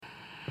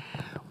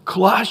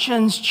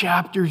Colossians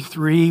chapter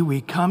 3,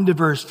 we come to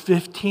verse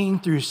 15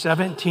 through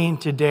 17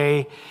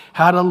 today,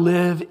 how to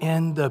live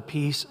in the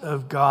peace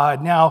of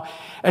God. Now,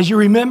 as you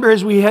remember,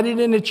 as we headed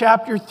into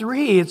chapter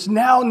 3, it's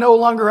now no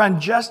longer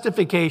on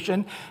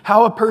justification,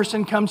 how a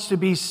person comes to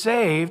be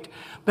saved,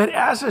 but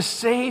as a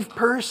saved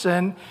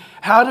person,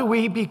 how do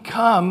we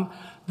become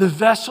the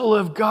vessel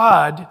of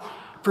God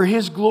for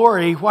His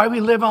glory, why we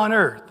live on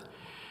earth?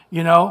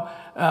 You know,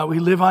 we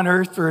live on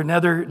earth for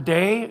another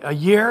day, a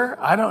year,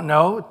 I don't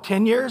know,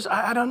 10 years,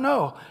 I don't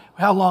know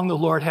how long the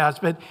Lord has.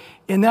 But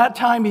in that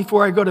time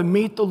before I go to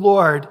meet the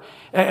Lord,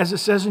 as it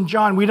says in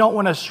John, we don't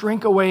want to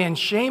shrink away in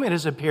shame at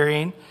His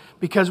appearing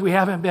because we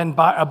haven't been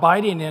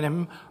abiding in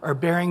Him or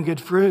bearing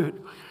good fruit.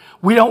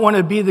 We don't want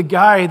to be the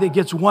guy that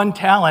gets one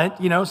talent,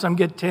 you know, some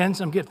get 10,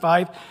 some get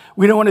 5.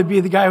 We don't want to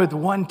be the guy with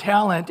one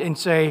talent and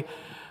say,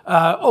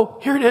 oh,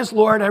 here it is,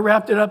 Lord, I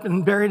wrapped it up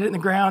and buried it in the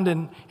ground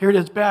and here it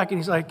is back. And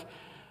He's like,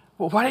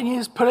 well, why didn't you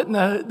just put it in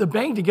the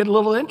bank to get a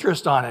little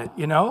interest on it,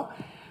 you know?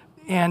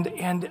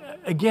 And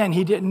again,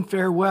 He didn't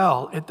fare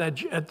well at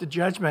the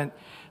judgment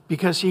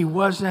because He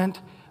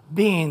wasn't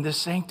being the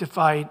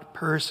sanctified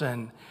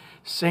person,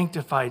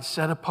 sanctified,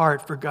 set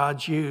apart for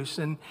God's use.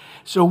 And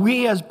so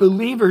we as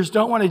believers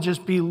don't want to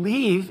just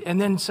believe and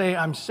then say,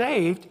 I'm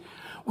saved.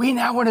 We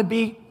now want to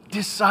be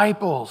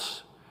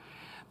disciples.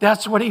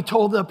 That's what He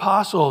told the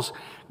apostles.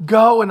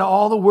 Go into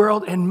all the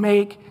world and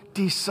make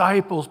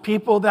disciples,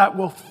 people that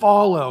will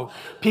follow,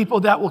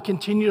 people that will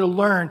continue to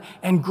learn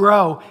and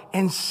grow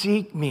and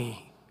seek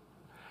me.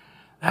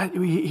 That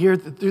we hear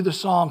through the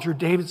Psalms where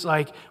David's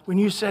like, when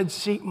you said,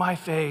 seek my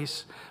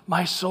face,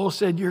 my soul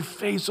said, your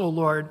face, O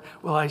Lord,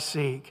 will I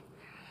seek.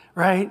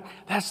 Right?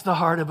 That's the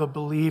heart of a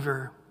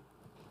believer.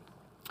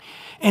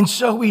 And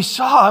so we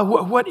saw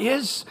what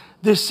is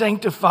this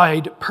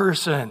sanctified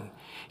person.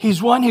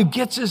 He's one who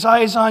gets his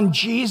eyes on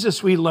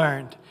Jesus, we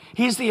learned.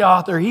 He's the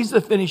author. He's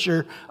the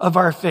finisher of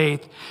our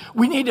faith.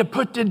 We need to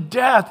put to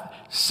death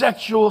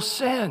sexual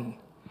sin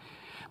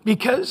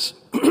because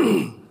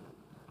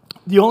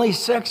the only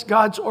sex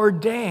God's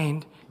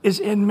ordained is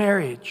in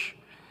marriage.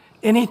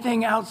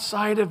 Anything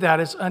outside of that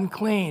is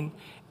unclean,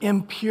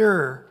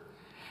 impure.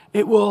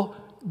 It will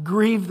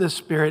grieve the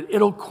Spirit.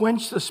 It'll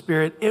quench the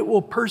Spirit. It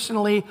will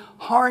personally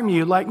harm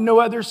you like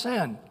no other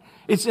sin.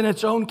 It's in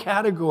its own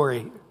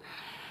category.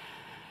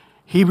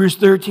 Hebrews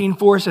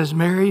 13:4 says,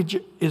 marriage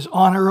is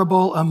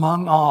honorable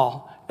among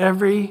all.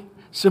 Every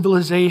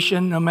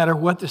civilization, no matter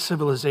what the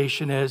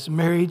civilization is,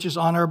 marriage is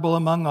honorable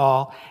among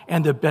all,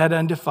 and the bed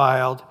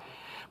undefiled.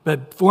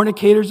 But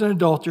fornicators and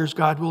adulterers,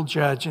 God will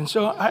judge. And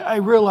so I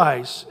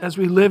realize, as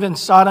we live in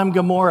Sodom and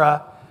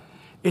Gomorrah,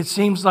 it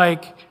seems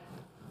like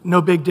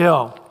no big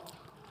deal.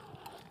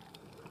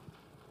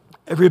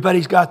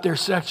 Everybody's got their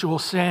sexual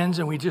sins,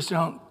 and we just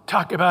don't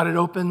talk about it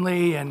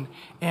openly,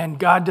 and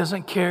God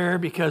doesn't care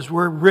because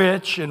we're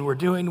rich and we're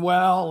doing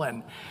well,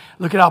 and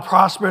look at how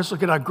prosperous,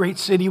 look at how great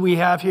city we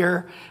have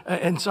here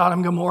in Sodom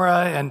and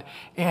Gomorrah,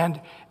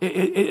 and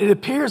it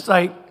appears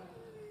like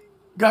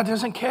God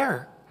doesn't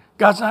care.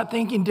 God's not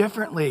thinking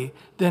differently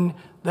than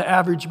the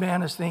average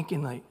man is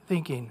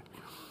thinking.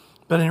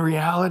 But in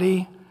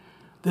reality,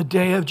 the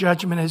day of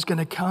judgment is going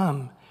to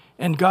come,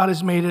 and God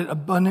has made it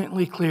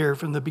abundantly clear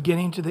from the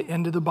beginning to the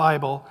end of the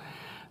Bible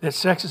that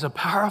sex is a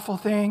powerful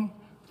thing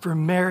for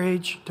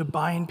marriage to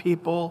bind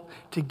people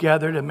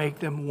together to make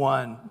them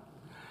one.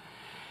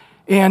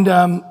 And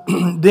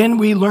then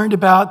we learned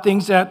about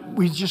things that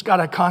we just got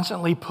to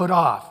constantly put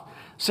off.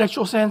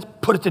 Sexual sins,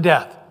 put it to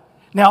death.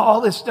 Now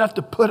all this stuff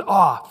to put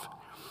off.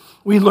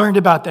 We learned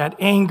about that,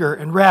 anger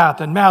and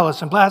wrath and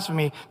malice and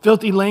blasphemy,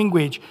 filthy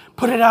language.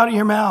 Put it out of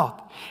your mouth.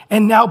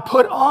 And now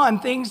put on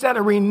things that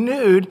are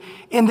renewed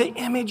in the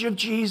image of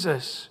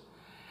Jesus.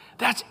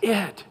 That's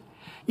it.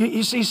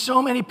 You see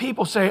so many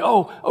people say,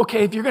 oh,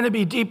 okay, if you're going to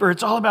be deeper,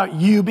 it's all about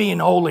you being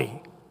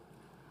holy.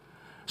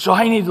 So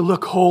I need to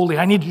look holy.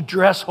 I need to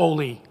dress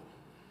holy.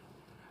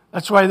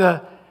 That's why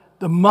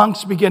the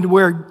monks began to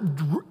wear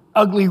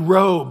ugly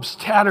robes,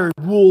 tattered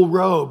wool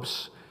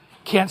robes.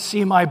 Can't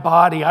see my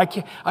body. I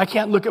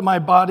can't look at my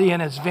body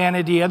and its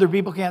vanity. Other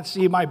people can't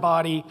see my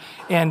body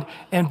and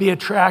be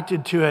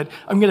attracted to it.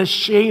 I'm going to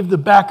shave the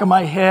back of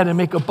my head and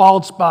make a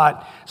bald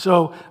spot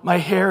so my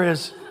hair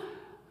is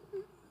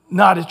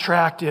not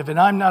attractive and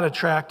I'm not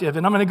attractive,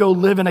 and I'm going to go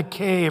live in a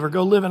cave or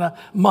go live in a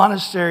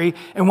monastery,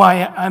 and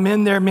while I'm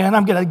in there, man,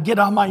 I'm going to get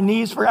on my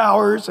knees for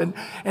hours and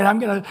I'm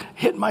going to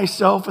hit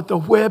myself with the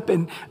whip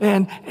and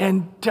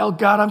tell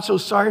God I'm so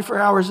sorry for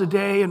hours a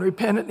day and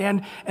repent,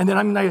 and then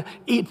I'm going to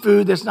eat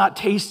food that's not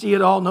tasty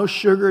at all, no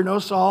sugar, no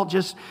salt,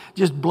 just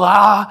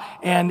blah,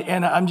 and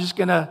I'm just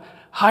going to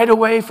hide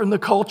away from the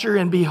culture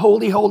and be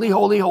holy, holy,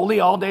 holy,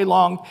 holy all day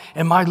long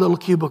in my little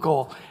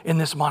cubicle in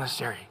this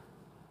monastery.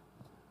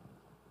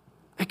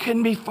 It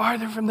couldn't be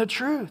farther from the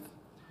truth.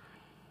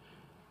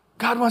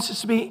 God wants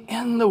us to be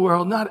in the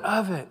world, not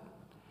of it.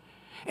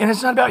 And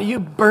it's not about you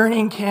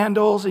burning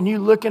candles and you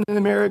looking in the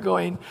mirror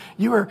going,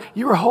 you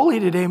were holy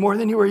today more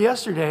than you were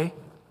yesterday.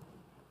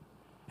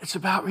 It's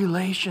about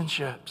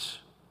relationships.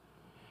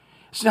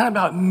 It's not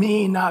about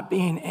me not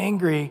being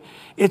angry.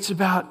 It's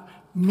about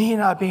me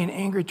not being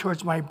angry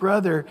towards my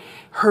brother,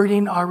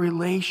 hurting our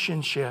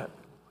relationship.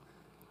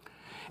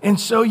 And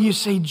so you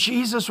say,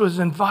 Jesus was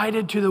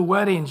invited to the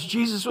weddings.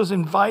 Jesus was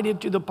invited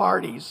to the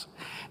parties.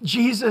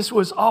 Jesus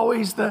was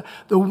always the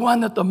one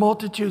that the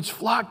multitudes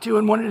flocked to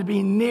and wanted to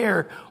be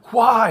near.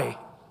 Why?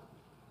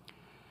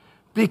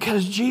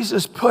 Because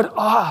Jesus put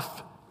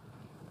off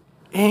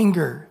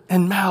anger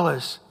and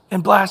malice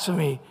and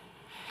blasphemy.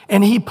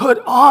 And he put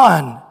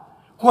on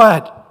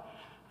what?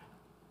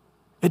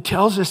 It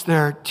tells us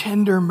there,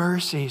 tender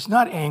mercies,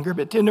 not anger,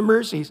 but tender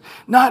mercies,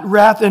 not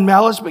wrath and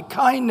malice, but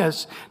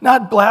kindness,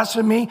 not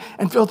blasphemy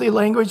and filthy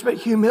language, but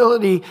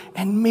humility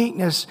and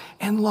meekness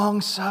and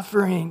long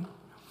suffering.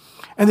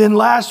 And then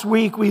last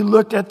week we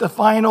looked at the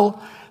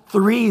final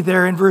three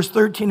there in verse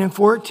 13 and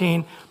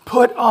 14.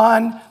 Put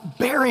on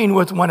bearing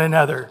with one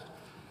another.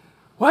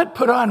 What?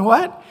 Put on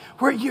what?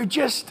 Where you're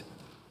just,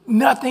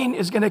 nothing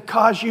is going to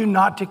cause you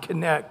not to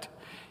connect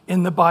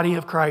in the body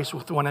of Christ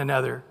with one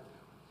another.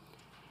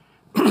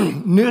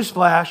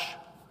 Newsflash,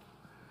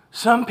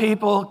 some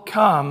people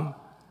come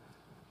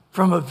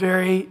from a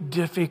very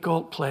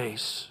difficult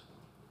place.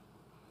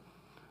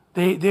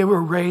 They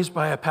were raised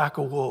by a pack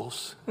of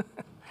wolves.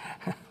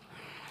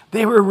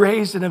 They were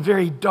raised in a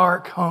very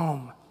dark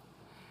home,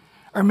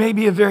 or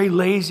maybe a very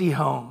lazy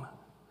home,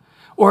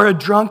 or a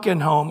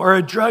drunken home, or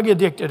a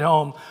drug-addicted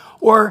home,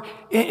 or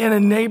in a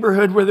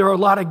neighborhood where there are a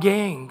lot of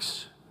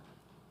gangs.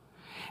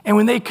 And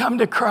when they come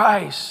to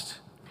Christ,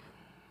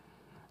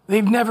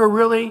 they've never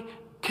really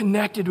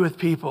connected with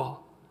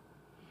people.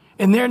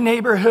 In their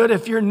neighborhood,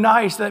 if you're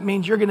nice, that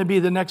means you're going to be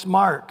the next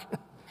Mark.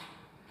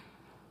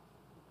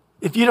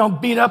 If you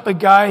don't beat up a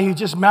guy who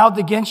just mouthed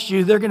against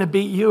you, they're going to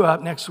beat you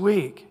up next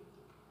week.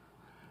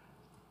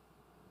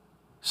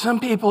 Some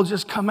people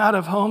just come out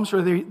of homes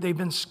where they've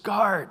been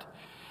scarred,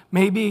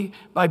 maybe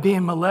by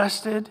being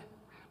molested,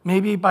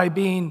 maybe by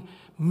being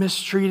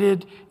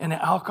mistreated in an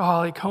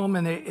alcoholic home,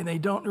 and they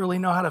don't really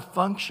know how to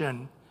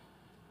function.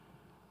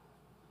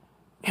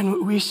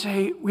 And we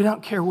say, we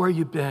don't care where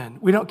you've been.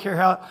 We don't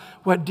care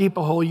what deep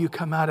a hole you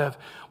come out of.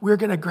 We're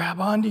going to grab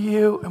onto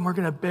you, and we're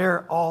going to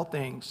bear all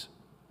things.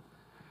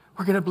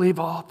 We're going to believe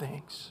all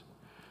things.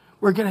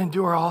 We're going to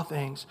endure all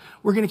things.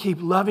 We're going to keep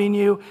loving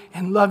you,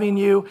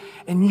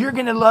 and you're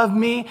going to love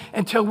me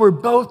until we're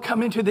both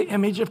come into the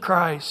image of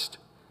Christ.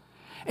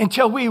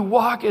 Until we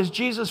walk as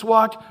Jesus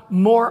walked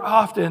more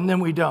often than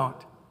we don't.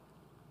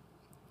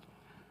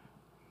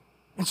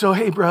 And so,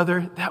 hey,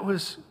 brother, that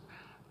was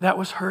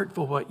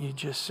hurtful what you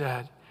just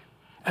said.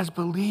 As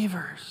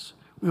believers,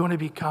 we want to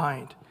be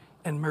kind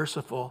and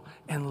merciful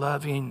and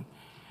loving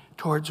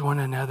towards one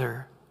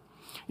another.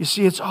 You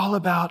see, it's all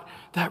about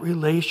that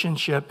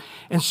relationship.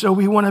 And so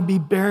we want to be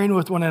bearing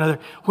with one another.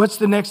 What's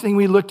the next thing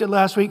we looked at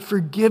last week?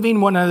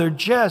 Forgiving one another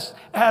just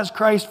as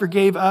Christ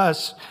forgave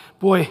us.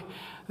 Boy,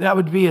 that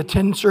would be a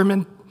 10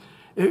 sermon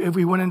if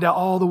we went into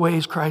all the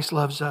ways Christ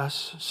loves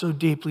us so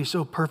deeply,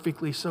 so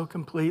perfectly, so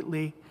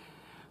completely,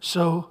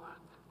 so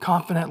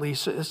confidently,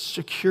 so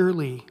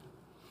securely.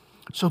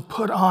 So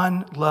put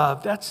on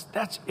love.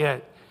 That's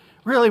it.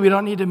 Really, we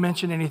don't need to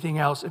mention anything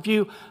else. If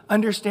you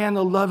understand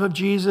the love of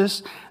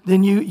Jesus,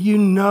 then you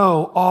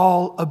know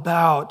all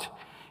about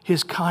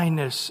his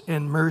kindness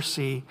and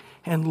mercy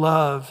and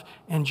love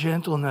and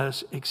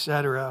gentleness,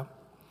 etc.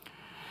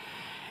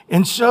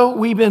 And so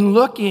we've been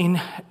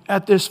looking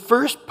at this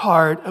first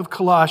part of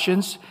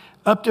Colossians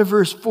up to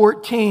verse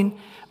 14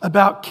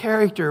 about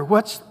character.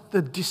 What's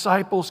the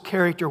disciple's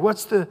character?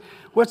 What's the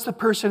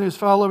person who's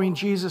following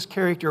Jesus'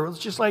 character? Well, it's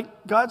just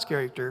like God's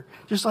character,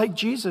 just like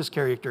Jesus'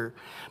 character.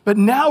 But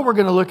now we're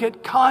going to look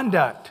at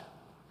conduct.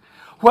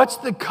 What's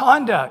the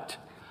conduct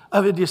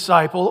of a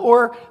disciple,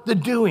 or the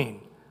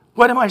doing?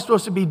 What am I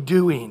supposed to be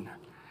doing?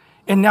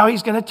 And now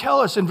he's going to tell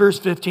us in verse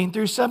 15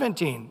 through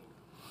 17.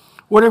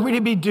 What are we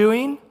to be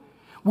doing?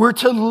 We're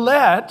to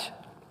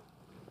let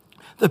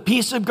the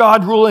peace of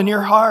God rule in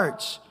your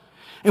hearts,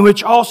 in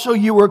which also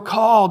you were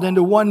called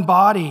into one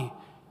body,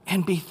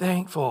 and be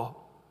thankful.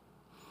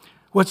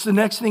 What's the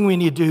next thing we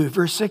need to do?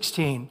 Verse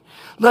 16.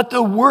 Let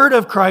the word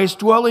of Christ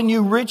dwell in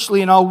you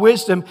richly in all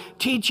wisdom,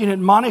 teaching and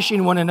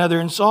admonishing one another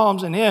in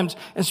psalms and hymns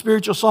and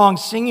spiritual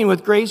songs, singing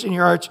with grace in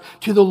your hearts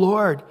to the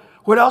Lord.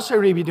 What else are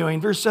we to be doing?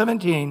 Verse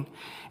 17.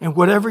 And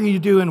whatever you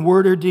do in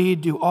word or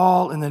deed, do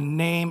all in the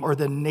name or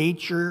the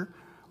nature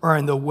or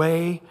in the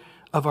way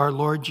of our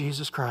Lord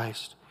Jesus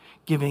Christ,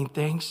 giving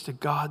thanks to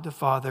God the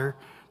Father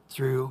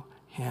through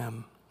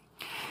him.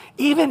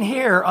 Even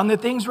here on the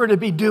things we're to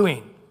be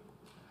doing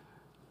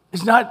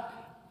is not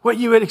what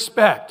you would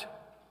expect.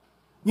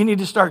 You need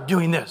to start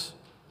doing this.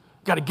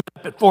 You've got to get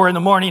up at 4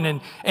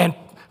 a.m. and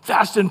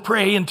fast and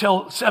pray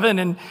until 7,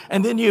 and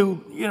then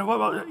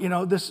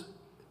this.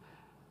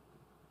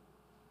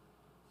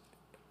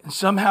 And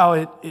somehow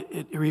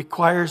it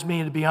requires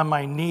me to be on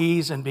my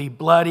knees and be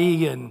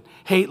bloody and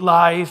hate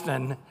life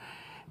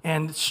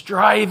and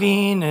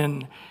striving.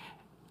 And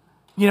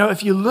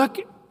if you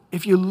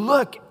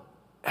look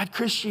at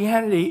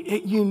Christianity,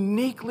 it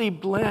uniquely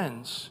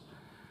blends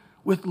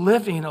with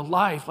living a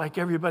life like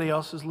everybody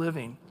else is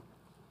living.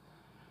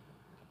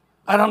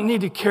 I don't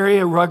need to carry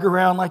a rug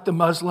around like the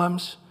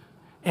Muslims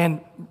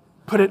and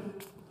put it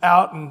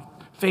out and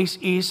face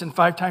east and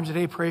 5 times a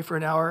day pray for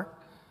an hour.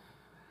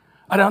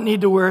 I don't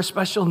need to wear a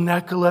special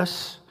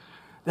necklace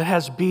that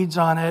has beads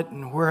on it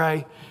and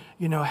where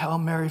Hail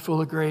Mary,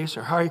 full of grace,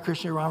 or Hare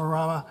Krishna, Rama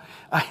Rama.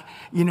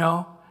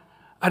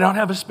 I don't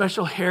have a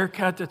special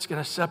haircut that's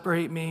going to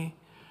separate me,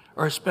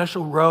 or a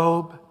special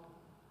robe,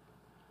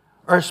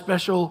 or a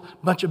special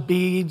bunch of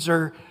beads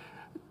or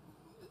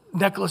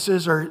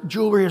necklaces or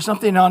jewelry or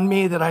something on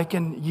me that I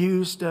can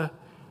use to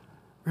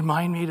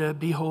remind me to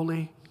be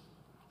holy.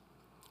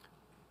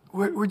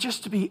 We're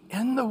just to be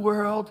in the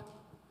world,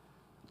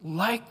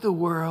 like the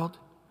world,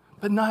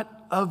 but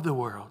not of the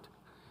world.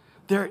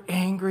 They're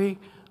angry,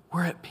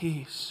 we're at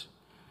peace.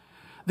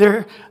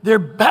 They're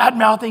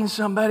bad-mouthing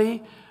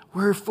somebody,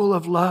 we're full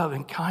of love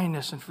and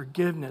kindness and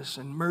forgiveness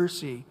and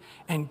mercy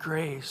and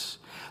grace.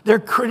 They're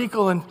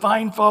critical and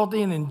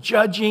fine-faulting and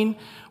judging.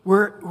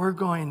 We're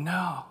going,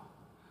 no.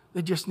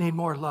 They just need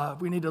more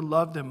love. We need to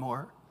love them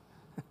more,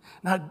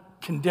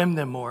 not condemn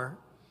them more.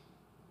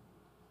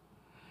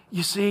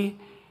 You see,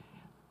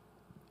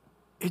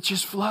 it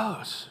just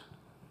flows.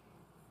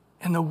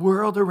 And the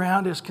world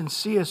around us can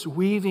see us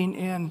weaving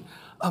in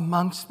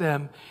amongst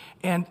them.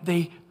 And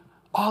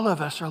all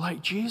of us are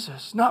like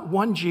Jesus. Not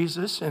one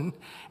Jesus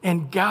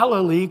in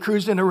Galilee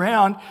cruising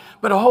around,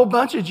 but a whole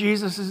bunch of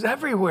Jesuses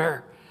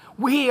everywhere.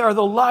 We are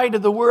the light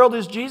of the world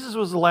as Jesus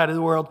was the light of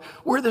the world.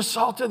 We're the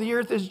salt of the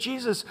earth as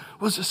Jesus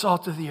was the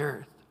salt of the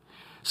earth.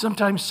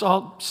 Sometimes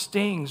salt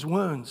stings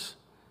wounds.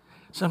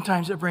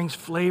 Sometimes it brings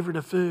flavor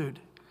to food.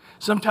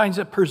 Sometimes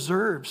it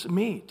preserves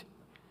meat.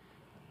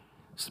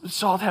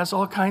 Salt has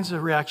all kinds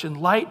of reaction.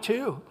 Light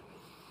too.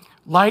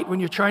 Light when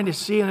you're trying to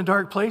see in a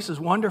dark place is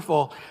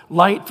wonderful.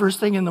 Light first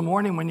thing in the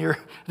morning when you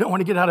don't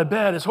want to get out of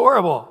bed is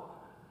horrible.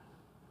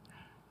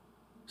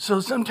 So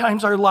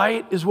sometimes our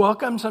light is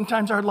welcome.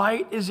 Sometimes our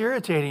light is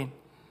irritating.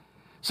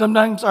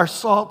 Sometimes our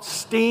salt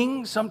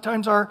stings.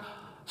 Sometimes our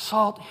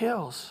salt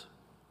heals.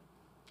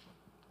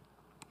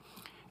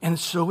 And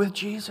so with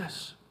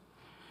Jesus.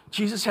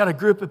 Jesus had a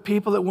group of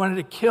people that wanted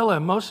to kill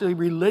him, mostly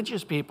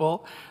religious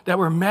people that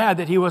were mad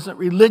that he wasn't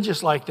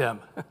religious like them.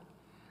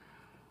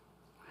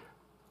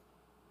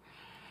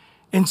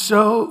 And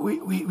so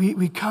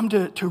we come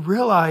to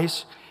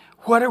realize,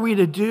 what are we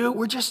to do?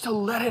 We're just to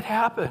let it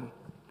happen.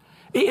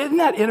 Isn't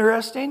that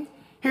interesting?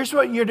 Here's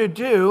what you're to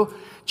do.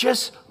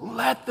 Just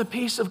let the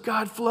peace of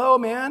God flow,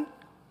 man.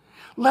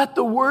 Let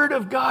the word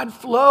of God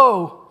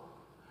flow.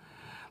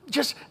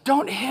 Just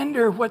don't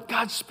hinder what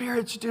God's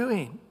Spirit's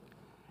doing.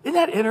 Isn't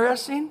that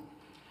interesting?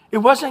 It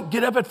wasn't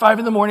get up at 5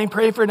 a.m,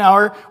 pray for an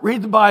hour,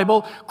 read the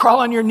Bible, crawl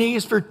on your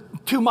knees for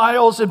 2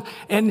 miles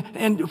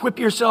and whip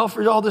yourself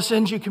for all the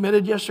sins you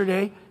committed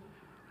yesterday.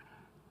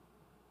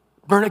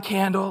 Burn a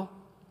candle,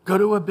 go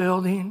to a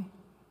building,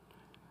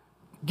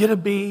 get a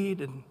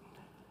bead and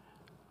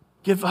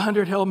give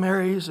 100 Hail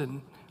Marys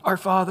and Our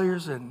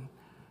Fathers. And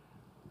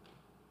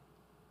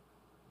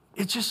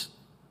it's just,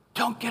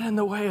 don't get in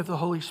the way of the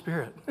Holy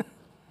Spirit.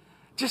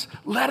 Just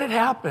let it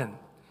happen.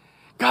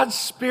 God's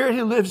Spirit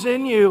who lives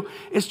in you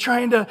is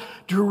trying to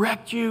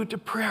direct you to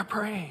prayer.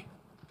 Pray.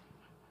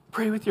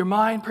 Pray with your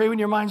mind. Pray when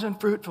your mind's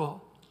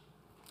unfruitful.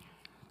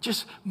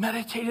 Just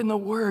meditate in the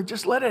Word.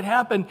 Just let it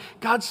happen.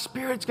 God's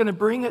Spirit's going to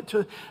bring it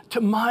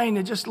to mind,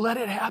 and just let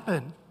it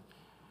happen.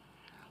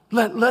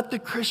 Let the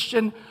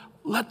Christian,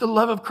 let the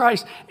love of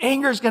Christ.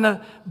 Anger is going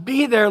to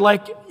be there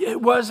like it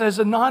was as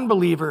a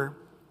non-believer.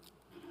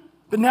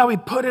 But now we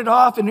put it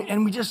off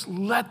and we just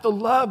let the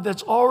love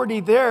that's already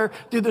there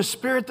through the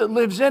Spirit that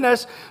lives in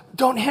us,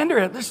 don't hinder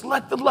it. Just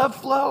let the love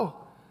flow.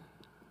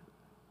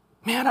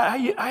 Man,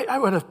 I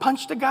would have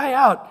punched a guy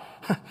out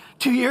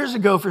 2 years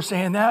ago for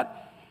saying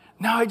that.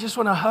 Now I just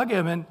want to hug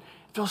him and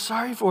feel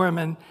sorry for him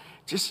and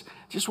just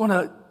want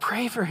to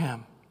pray for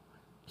him.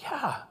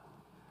 Yeah,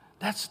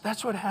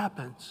 that's what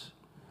happens.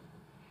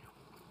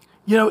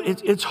 You know,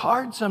 it's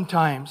hard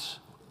sometimes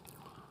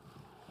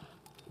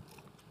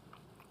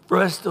for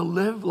us to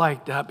live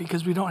like that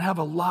because we don't have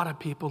a lot of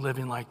people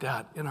living like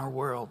that in our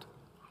world.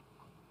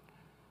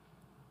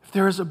 If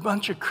there was a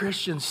bunch of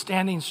Christians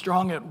standing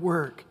strong at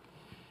work,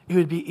 it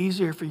would be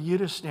easier for you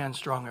to stand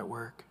strong at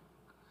work.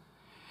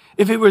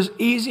 If it was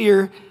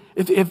easier,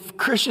 if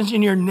Christians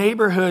in your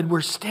neighborhood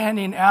were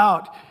standing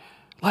out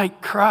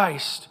like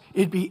Christ,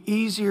 it'd be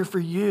easier for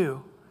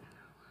you.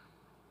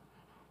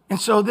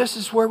 And so this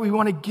is where we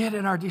want to get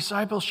in our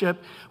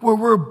discipleship, where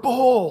we're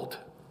bold.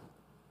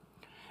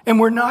 And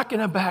we're not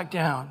going to back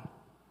down.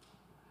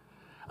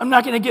 I'm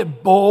not going to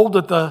get bold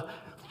at the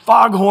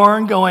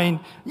foghorn going,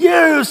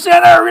 "You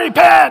sinner,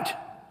 repent!"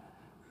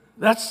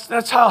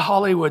 That's how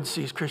Hollywood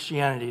sees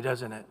Christianity,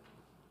 doesn't it?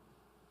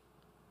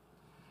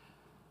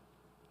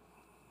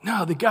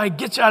 No, the guy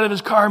gets out of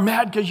his car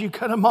mad because you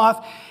cut him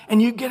off,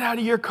 and you get out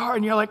of your car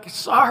and you're like,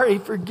 "Sorry,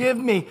 forgive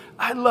me.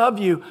 I love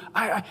you.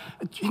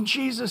 In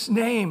Jesus'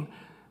 name,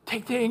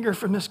 take the anger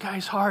from this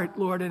guy's heart,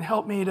 Lord, and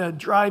help me to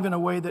drive in a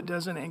way that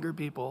doesn't anger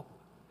people."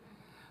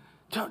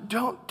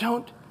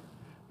 Don't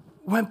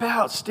wimp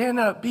out. Stand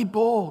up. Be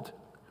bold.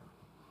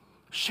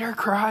 Share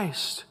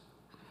Christ.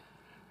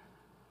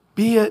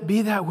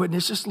 Be that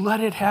witness. Just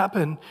let it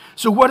happen.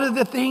 So what are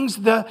the things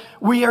that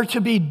we are to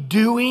be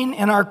doing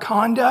in our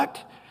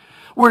conduct?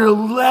 We're to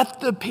let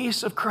the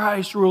peace of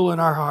Christ rule in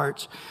our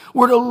hearts.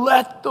 We're to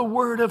let the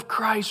word of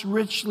Christ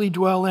richly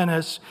dwell in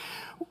us.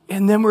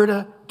 And then we're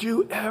to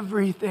do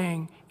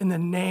everything in the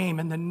name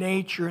and the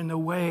nature and the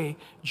way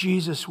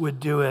Jesus would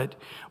do it.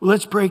 Well,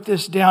 let's break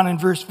this down in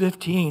verse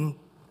 15.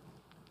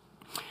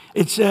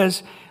 It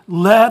says,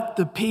 let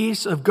the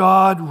peace of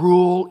God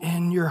rule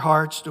in your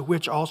hearts, to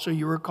which also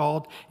you were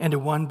called into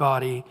one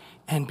body,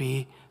 and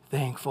be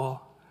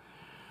thankful.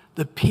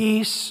 The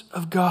peace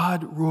of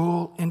God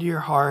rule into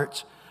your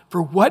hearts.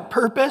 For what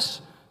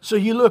purpose? So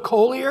you look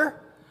holier?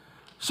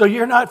 So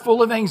you're not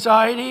full of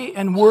anxiety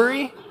and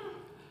worry?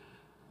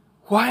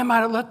 Why am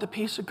I to let the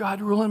peace of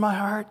God rule in my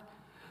heart?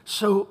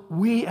 So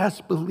we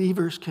as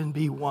believers can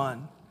be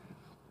one.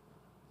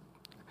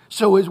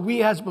 So as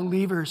we as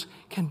believers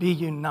can be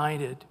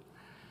united.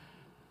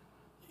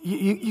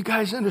 You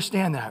guys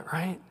understand that,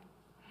 right?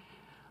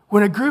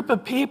 When a group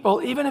of people,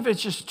 even if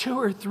it's just 2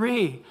 or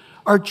 3,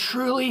 are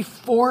truly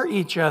for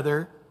each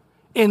other,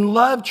 in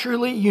love,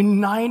 truly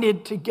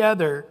united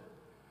together,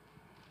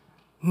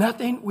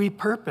 nothing we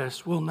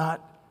purpose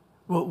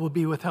will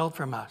be withheld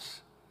from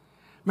us.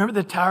 Remember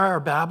the Tower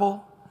of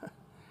Babel?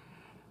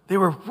 They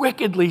were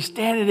wickedly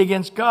standing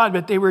against God,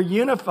 but they were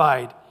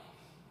unified.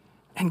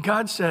 And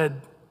God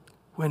said,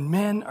 when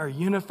men are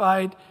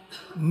unified,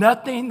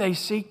 nothing they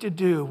seek to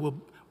do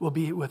will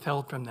be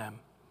withheld from them.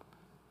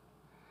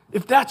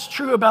 If that's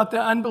true about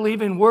the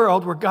unbelieving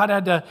world, where God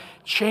had to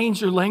change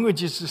their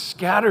languages to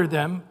scatter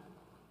them,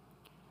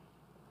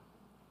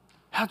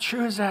 how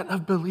true is that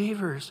of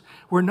believers?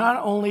 Where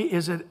not only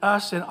is it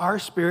us and our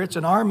spirits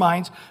and our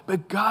minds,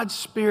 but God's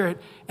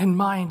spirit and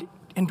mind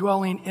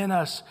indwelling in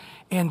us,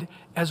 and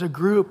as a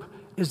group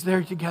is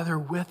there together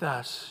with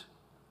us.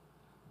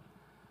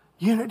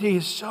 Unity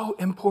is so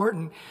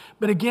important.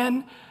 But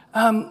again,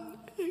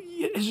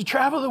 as you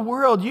travel the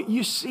world,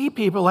 you see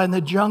people in the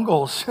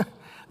jungles.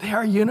 They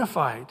are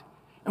unified.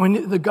 And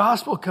when the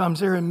gospel comes,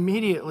 they're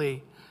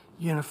immediately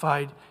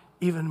unified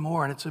even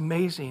more. And it's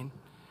amazing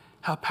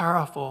how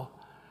powerful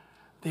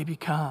they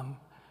become.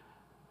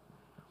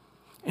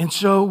 And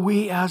so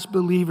we as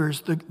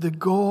believers, the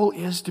goal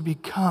is to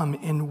become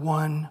in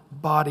one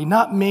body.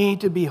 Not me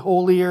to be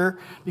holier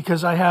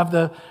because I have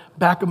the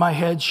back of my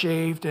head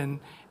shaved and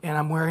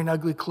I'm wearing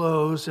ugly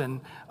clothes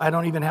and I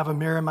don't even have a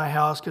mirror in my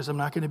house because I'm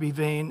not going to be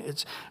vain.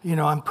 It's,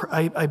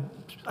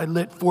 I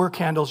lit 4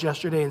 candles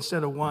yesterday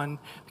instead of 1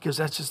 because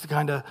that's just the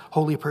kind of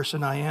holy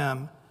person I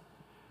am.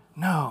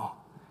 No,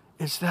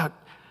 it's that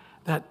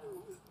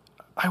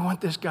I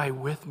want this guy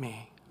with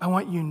me. I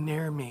want you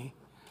near me.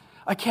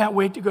 I can't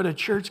wait to go to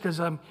church because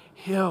I'm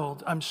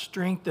healed. I'm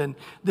strengthened.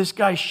 This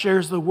guy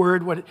shares the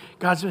word, what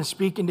God's been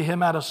speaking to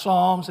him out of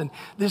Psalms. And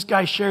this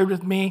guy shared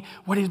with me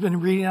what he's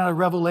been reading out of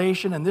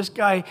Revelation. And this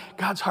guy,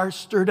 God's heart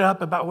stirred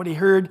up about what he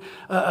heard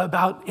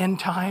about end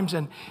times.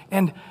 And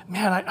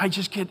man, I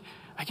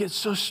get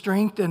so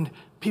strengthened.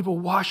 People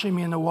washing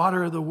me in the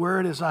water of the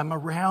word as I'm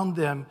around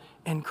them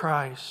in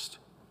Christ.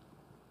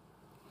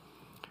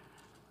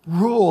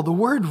 Rule, the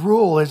word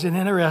rule is an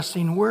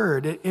interesting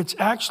word. It's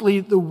actually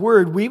the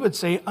word we would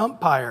say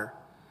umpire,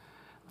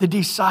 the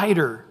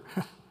decider.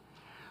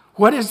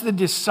 What is the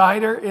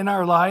decider in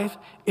our life?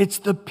 It's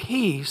the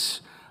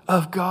peace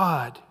of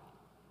God.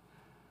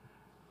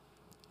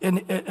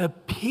 And a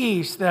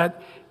peace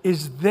that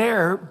is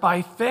there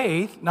by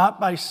faith, not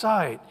by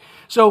sight.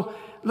 So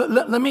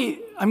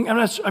I'm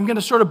going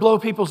to sort of blow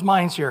people's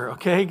minds here,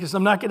 okay? Because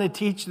I'm not going to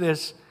teach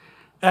this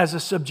as a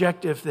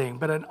subjective thing,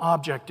 but an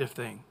objective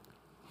thing.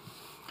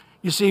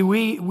 You see,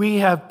 we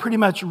have pretty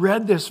much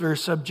read this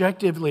verse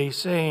subjectively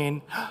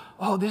saying,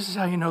 oh, this is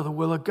how you know the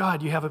will of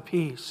God. You have a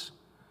peace.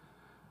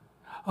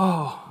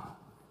 Oh,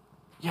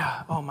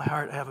 yeah, oh, my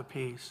heart, I have a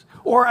peace.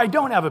 Or I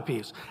don't have a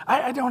peace.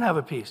 I don't have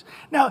a peace.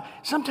 Now,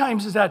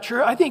 sometimes is that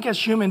true? I think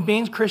as human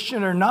beings,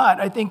 Christian or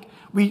not, I think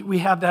we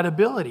have that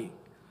ability.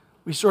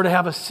 We sort of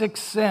have a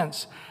sixth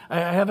sense. I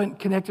haven't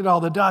connected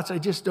all the dots. I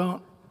just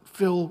don't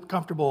feel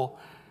comfortable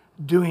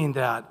doing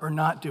that or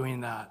not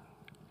doing that.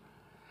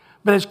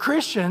 But as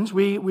Christians,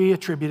 we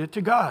attribute it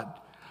to God.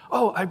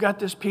 Oh, I've got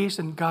this peace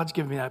and God's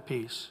giving me that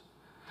peace.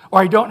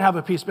 Or I don't have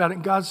a peace about it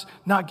and God's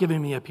not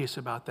giving me a peace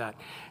about that.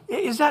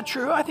 Is that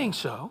true? I think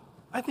so.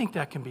 I think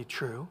that can be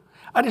true.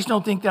 I just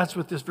don't think that's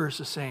what this verse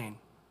is saying.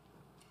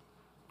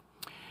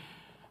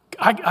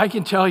 I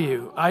can tell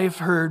you, I've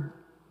heard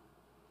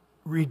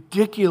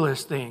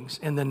ridiculous things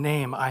in the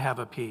name I have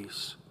a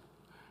peace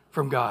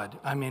from God.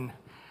 I mean,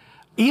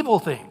 evil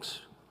things.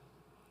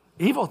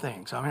 Evil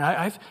things. I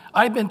mean,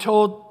 I've been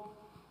told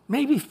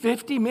maybe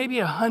 50, maybe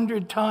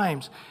 100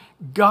 times,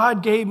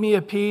 God gave me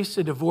a peace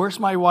to divorce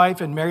my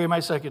wife and marry my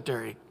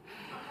secretary.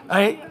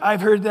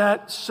 I've heard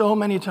that so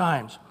many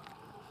times.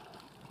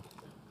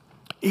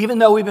 Even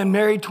though we've been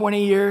married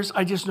 20 years,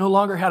 I just no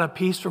longer had a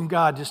peace from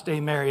God to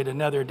stay married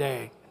another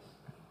day.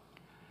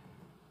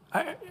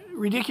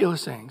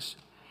 Ridiculous things.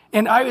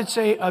 And I would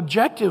say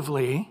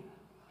objectively,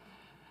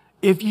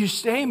 if you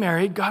stay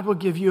married, God will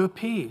give you a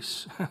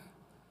peace.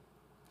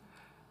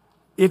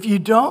 If you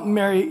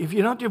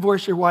don't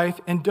divorce your wife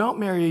and don't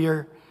marry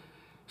your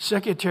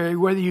secretary,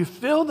 whether you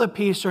feel the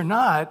peace or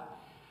not,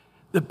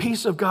 the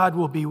peace of God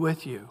will be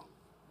with you.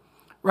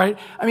 Right?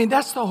 I mean,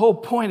 that's the whole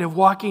point of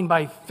walking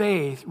by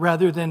faith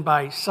rather than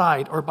by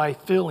sight or by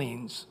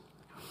feelings.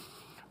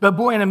 But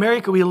boy, in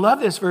America, we love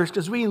this verse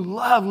because we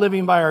love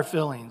living by our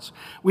feelings.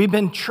 We've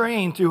been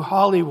trained through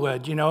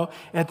Hollywood,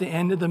 at the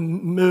end of the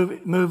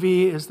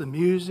movie is the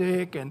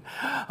music and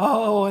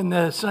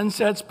the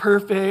sunset's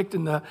perfect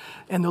and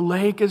the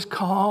lake is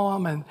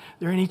calm and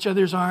they're in each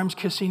other's arms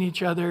kissing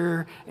each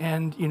other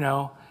and,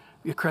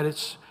 the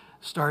credits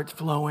start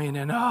flowing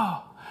and,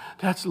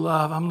 that's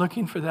love. I'm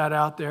looking for that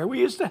out there. We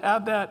used to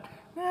have that.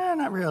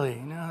 Not really.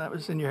 No, that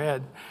was in your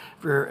head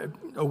for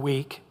a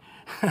week.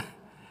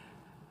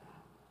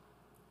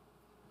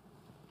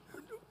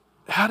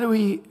 How do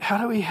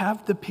we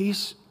have the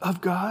peace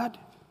of God?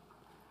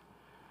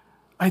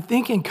 I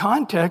think in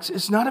context,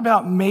 it's not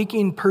about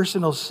making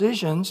personal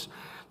decisions.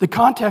 The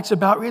context is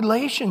about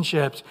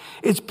relationships.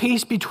 It's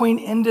peace between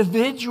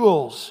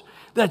individuals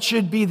that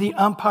should be the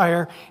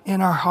umpire in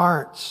our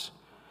hearts.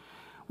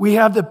 We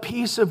have the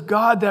peace of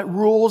God that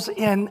rules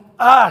in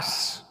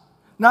us,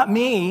 not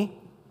me.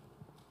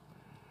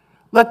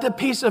 Let the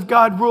peace of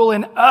God rule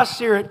in us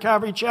here at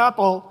Calvary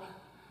Chapel.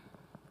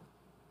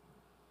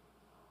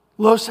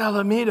 Los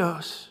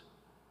Alamitos.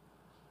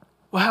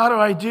 Well, how do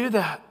I do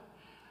that?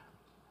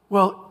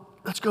 Well,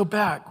 let's go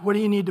back. What do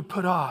you need to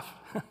put off?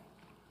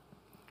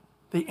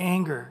 The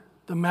anger,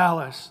 the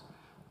malice,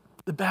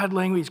 the bad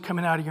language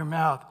coming out of your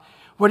mouth.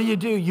 What do?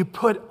 You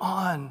put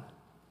on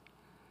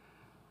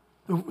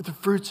the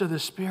fruits of the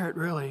Spirit,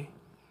 really.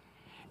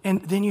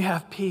 And then you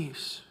have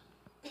peace.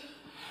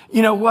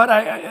 You know what?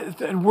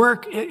 At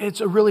work, it's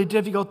a really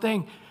difficult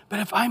thing. But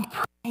if I'm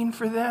praying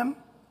for them,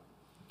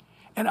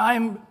 and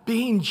I'm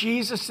being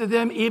Jesus to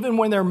them, even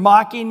when they're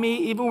mocking me,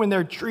 even when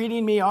they're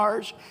treating me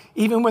harsh,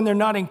 even when they're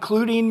not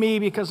including me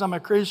because I'm a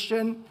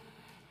Christian,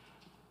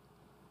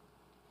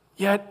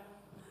 yet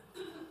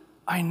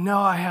I know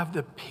I have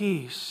the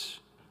peace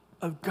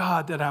of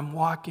God that I'm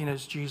walking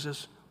as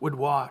Jesus would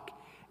walk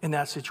in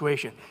that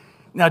situation.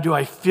 Now, do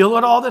I feel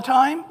it all the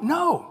time?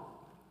 No.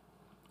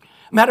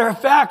 Matter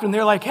of fact, when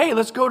they're like, hey,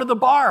 let's go to the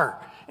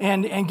bar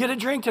and get a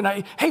drink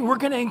tonight. Hey, we're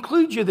going to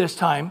include you this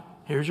time.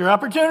 Here's your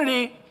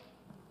opportunity.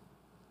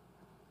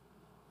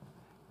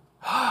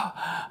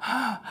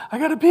 I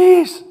got a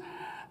peace.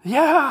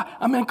 Yeah,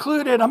 I'm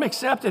included. I'm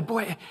accepted.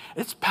 Boy,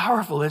 it's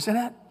powerful, isn't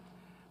it?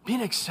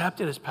 Being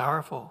accepted is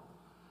powerful.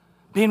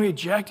 Being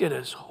rejected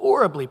is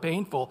horribly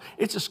painful.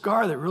 It's a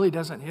scar that really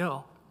doesn't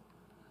heal.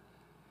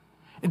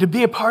 And to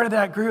be a part of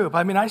that group,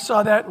 I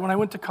saw that when I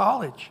went to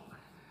college.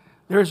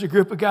 There was a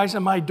group of guys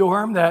in my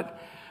dorm that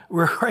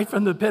were right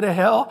from the pit of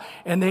hell,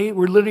 and they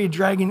were literally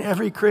dragging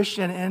every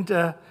Christian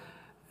into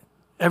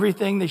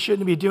everything they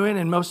shouldn't be doing,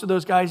 and most of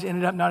those guys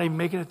ended up not even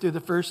making it through the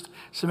first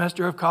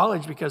semester of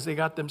college because they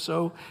got them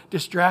so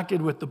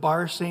distracted with the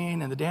bar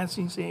scene and the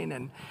dancing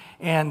scene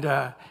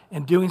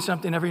and doing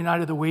something every night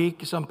of the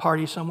week, some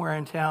party somewhere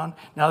in town.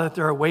 Now that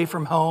they're away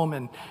from home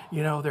and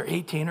they're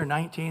 18 or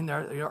 19,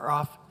 they're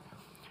off.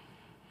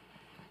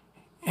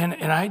 And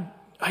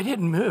I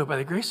didn't move. By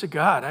the grace of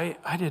God,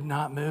 I did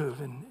not move.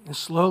 And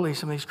slowly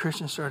some of these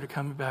Christians started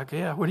coming back.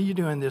 Yeah, what are you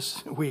doing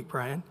this week,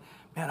 Brian?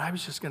 Man, I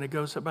was just going to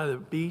go sit by the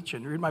beach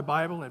and read my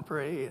Bible and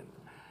pray. And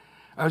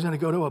I was going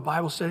to go to a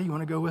Bible study. You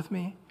want to go with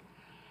me?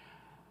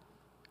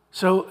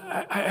 So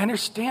I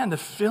understand the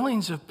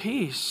feelings of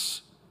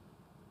peace,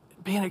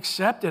 being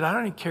accepted. I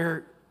don't even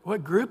care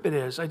what group it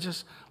is. I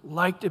just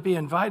like to be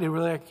invited,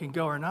 whether I can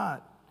go or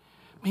not.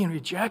 Being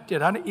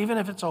rejected, even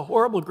if it's a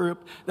horrible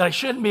group that I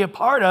shouldn't be a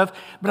part of,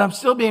 but I'm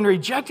still being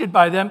rejected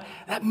by them,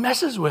 that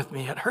messes with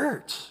me. It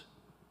hurts.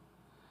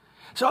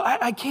 So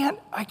I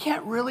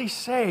can't really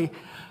say,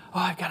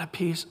 I've got a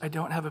peace, I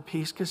don't have a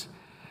peace, because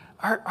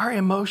our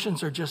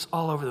emotions are just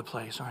all over the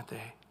place, aren't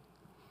they?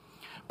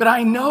 But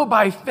I know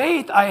by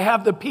faith I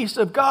have the peace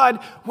of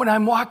God when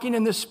I'm walking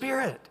in the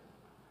Spirit,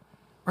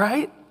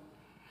 right?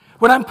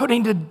 When I'm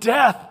putting to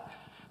death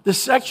the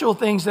sexual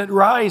things that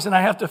rise and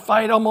I have to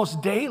fight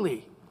almost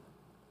daily.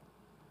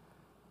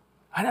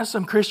 I know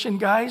some Christian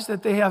guys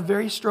that they have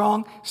very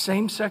strong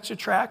same-sex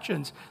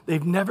attractions.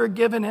 They've never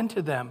given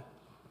into them.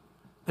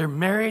 They're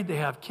married, they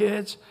have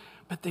kids,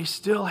 but they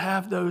still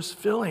have those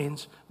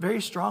feelings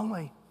very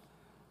strongly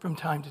from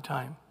time to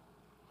time.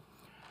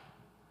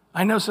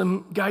 I know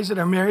some guys that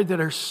are married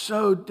that are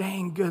so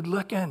dang good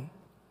looking.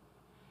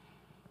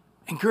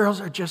 And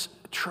girls are just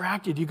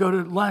attracted. You go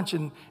to lunch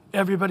and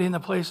everybody in the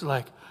place is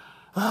like,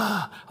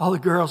 all the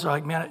girls are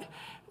like, man,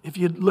 if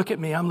you look at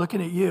me, I'm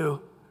looking at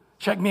you.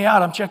 Check me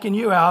out, I'm checking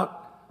you out.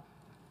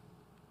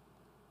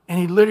 And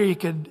he literally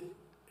could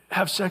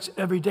have sex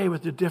every day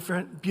with a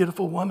different,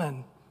 beautiful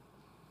woman.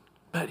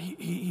 But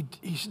he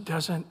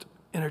doesn't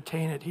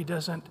entertain it. He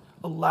doesn't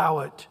allow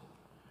it.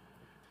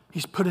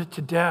 He's put it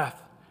to death.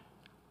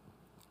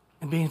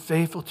 and being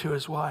faithful to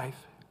his wife.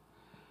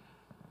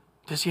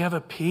 Does he have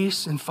a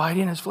peace in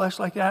fighting his flesh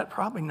like that?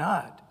 Probably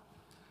not.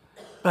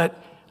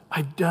 But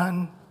I've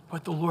done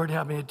what the Lord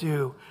had me to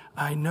do.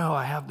 I know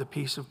I have the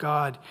peace of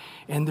God.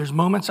 And there's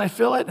moments I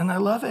feel it and I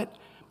love it.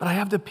 But I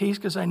have the peace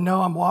because I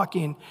know I'm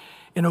walking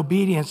in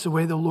obedience the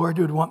way the Lord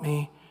would want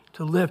me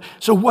to live.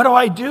 So what do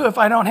I do if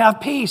I don't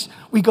have peace?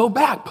 We go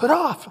back, put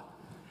off.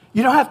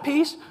 You don't have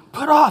peace?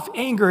 Put off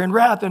anger and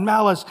wrath and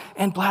malice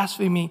and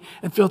blasphemy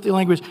and filthy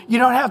language. You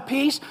don't have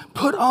peace?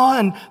 Put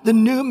on the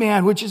new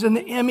man, which is in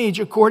the image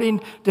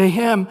according to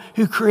him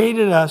who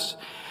created us.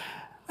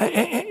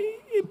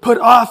 Put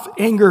off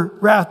anger,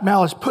 wrath,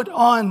 malice. Put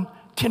on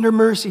tender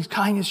mercies,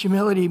 kindness,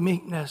 humility,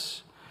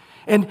 meekness.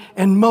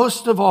 And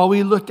most of all,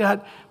 we looked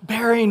at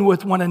bearing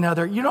with one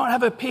another. You don't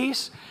have a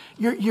peace?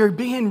 You're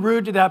being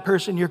rude to that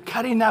person. You're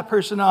cutting that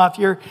person off.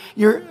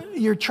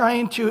 You're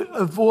trying to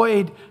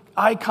avoid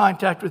eye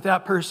contact with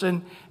that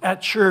person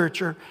at church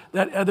or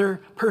that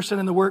other person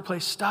in the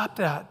workplace. Stop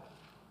that.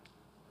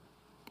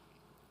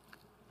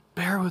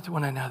 Bear with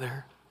one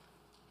another.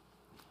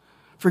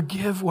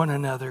 Forgive one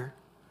another.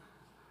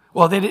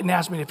 Well, they didn't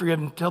ask me to forgive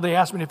them. Until they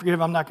asked me to forgive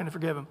them, I'm not going to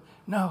forgive them.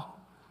 No.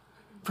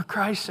 For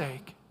Christ's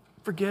sake,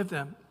 forgive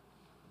them.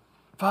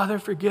 Father,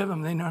 forgive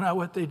them. They know not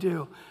what they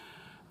do.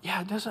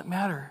 Yeah, it doesn't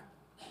matter.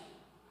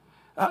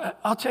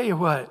 I'll tell you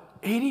what,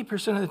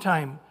 80% of the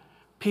time,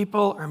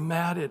 people are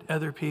mad at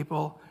other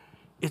people.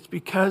 It's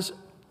because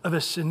of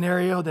a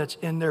scenario that's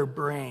in their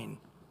brain.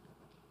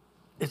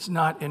 It's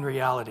not in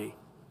reality.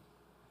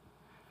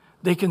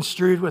 They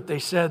construed what they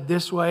said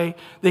this way.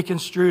 They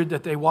construed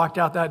that they walked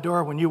out that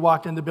door when you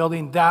walked in the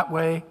building that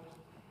way.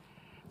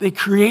 They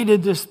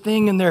created this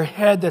thing in their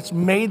head that's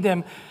made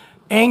them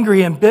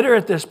angry and bitter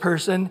at this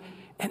person,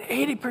 and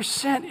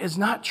 80% is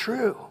not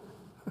true.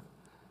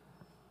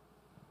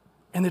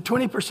 And the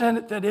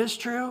 20% that is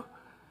true,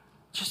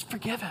 just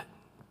forgive it.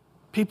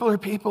 People are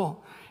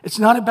people. It's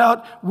not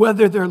about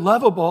whether they're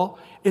lovable.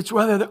 It's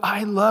whether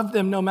I love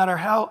them no matter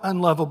how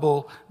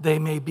unlovable they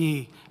may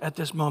be at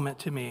this moment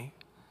to me.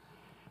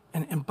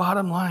 And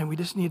bottom line, we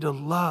just need to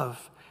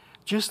love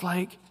just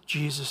like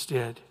Jesus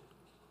did.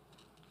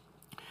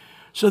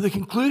 So the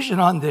conclusion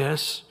on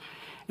this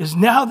is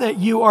now that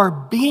you are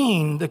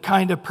being the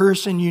kind of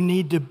person you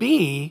need to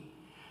be,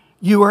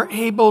 you are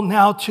able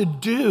now to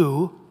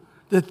do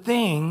the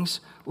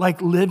things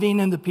like living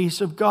in the peace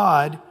of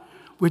God,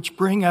 which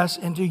bring us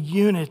into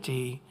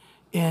unity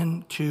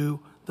into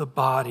the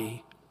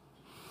body.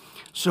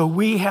 So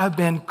we have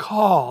been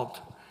called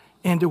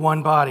into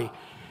one body.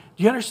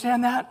 Do you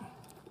understand that?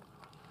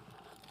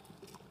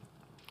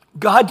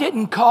 God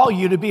didn't call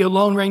you to be a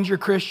Lone Ranger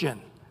Christian.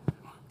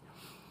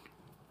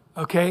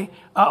 Okay?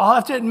 I'll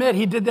have to admit,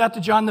 he did that to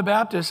John the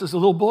Baptist as a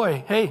little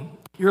boy. Hey,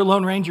 you're a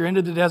Lone Ranger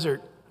into the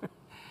desert.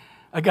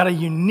 I got a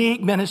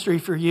unique ministry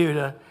for you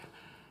to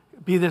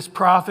be this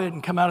prophet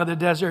and come out of the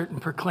desert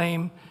and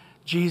proclaim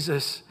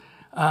Jesus,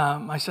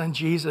 my son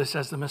Jesus,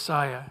 as the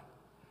Messiah.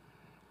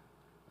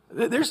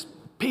 There's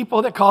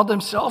people that called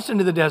themselves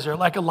into the desert,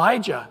 like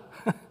Elijah,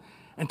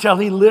 until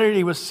he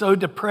literally was so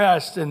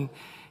depressed and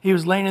he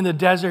was laying in the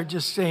desert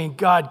just saying,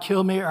 God,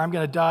 kill me or I'm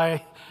going to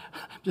die.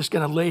 I'm just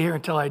going to lay here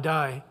until I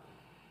die.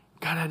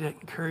 God had to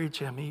encourage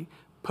him. He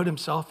put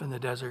himself in the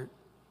desert.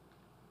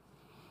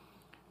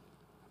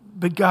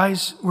 But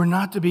guys, we're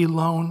not to be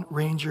Lone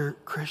Ranger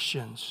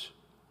Christians.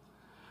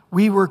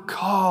 We were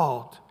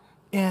called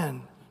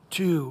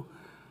into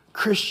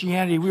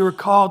Christianity. We were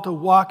called to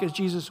walk as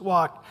Jesus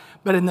walked.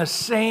 But in the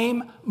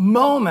same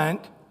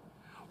moment,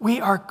 we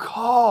are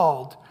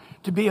called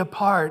to be a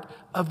part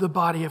of the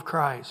body of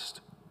Christ.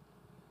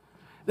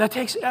 That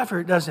takes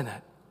effort, doesn't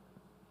it?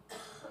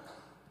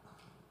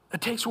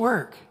 It takes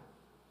work.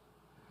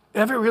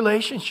 Every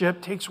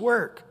relationship takes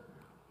work.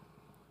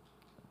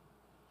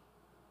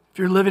 If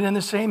you're living in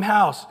the same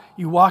house,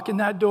 you walk in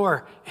that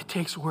door, it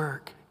takes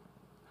work.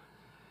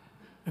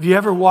 Have you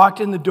ever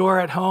walked in the door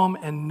at home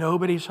and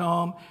nobody's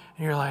home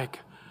and you're like,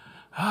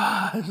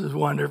 this is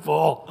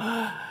wonderful.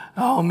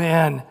 Oh,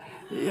 man.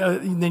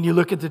 And then you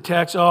look at the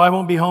text, I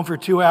won't be home for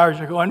 2 hours.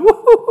 You're going,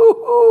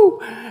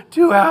 woo,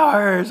 2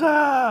 hours.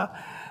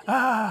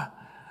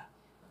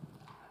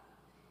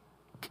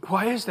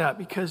 Why is that?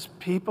 Because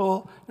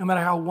people, no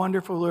matter how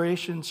wonderful a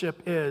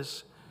relationship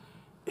is,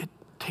 it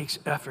takes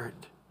effort.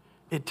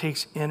 It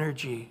takes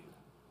energy.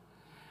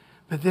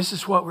 But this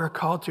is what we're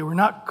called to. We're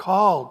not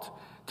called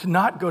to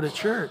not go to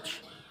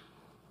church.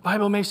 The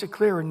Bible makes it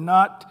clear we're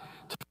not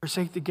to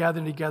forsake the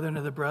gathering together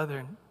of the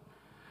brethren.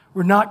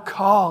 We're not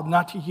called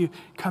not to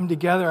come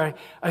together.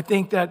 I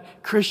think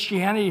that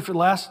Christianity for the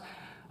last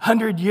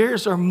 100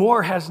 years or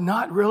more has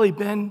not really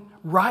been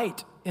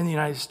right in the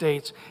United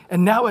States.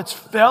 And now it's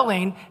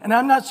failing, and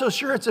I'm not so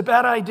sure it's a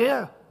bad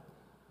idea.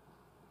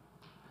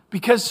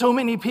 Because so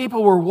many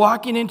people were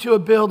walking into a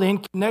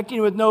building,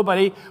 connecting with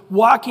nobody,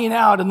 walking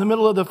out in the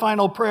middle of the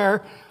final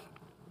prayer.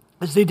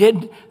 As they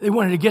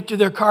wanted to get to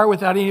their car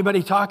without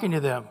anybody talking to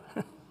them.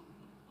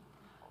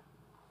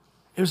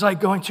 It was like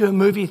going to a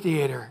movie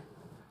theater.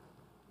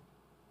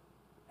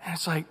 And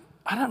it's like,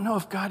 I don't know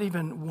if God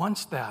even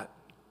wants that.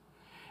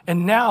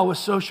 And now with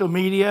social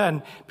media,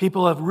 and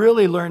people have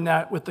really learned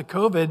that with the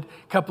COVID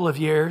couple of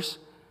years,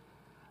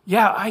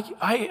 yeah,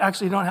 I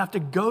actually don't have to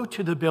go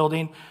to the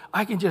building.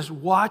 I can just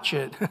watch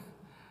it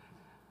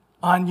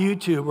on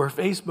YouTube or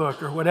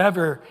Facebook or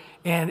whatever,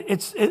 and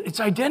it's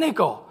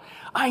identical.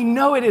 I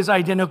know it is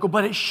identical,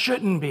 but it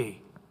shouldn't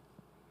be.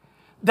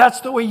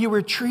 That's the way you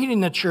were treating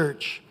the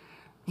church,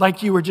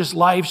 like you were just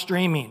live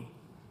streaming.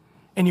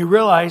 And you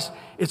realize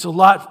it's a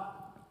lot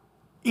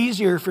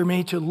easier for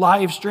me to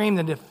live stream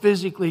than to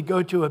physically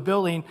go to a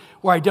building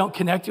where I don't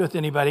connect with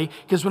anybody.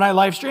 Because when I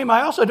live stream,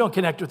 I also don't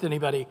connect with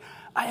anybody.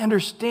 I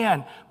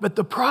understand. But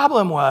the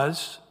problem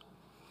was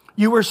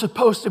you were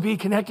supposed to be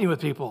connecting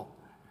with people.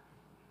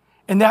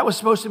 And that was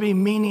supposed to be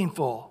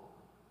meaningful.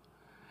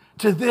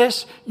 To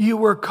this, you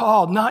were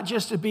called not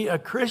just to be a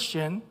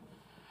Christian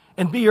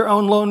and be your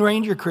own Lone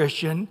Ranger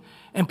Christian.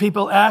 And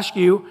people ask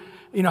you,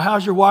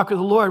 how's your walk with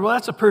the Lord? Well,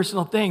 that's a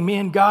personal thing. Me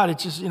and God,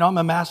 it's just, I'm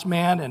a masked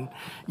man, and,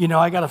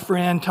 I got a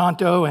friend,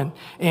 Tonto, and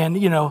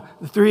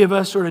the three of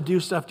us sort of do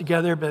stuff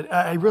together, but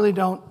I really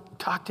don't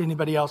talk to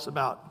anybody else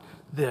about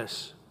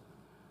this.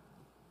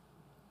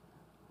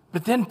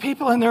 But then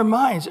people in their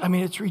minds,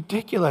 it's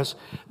ridiculous.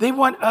 They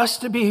want us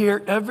to be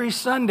here every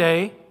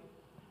Sunday,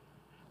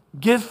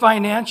 give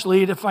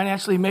financially to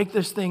financially make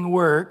this thing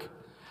work,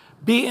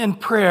 be in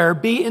prayer,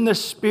 be in the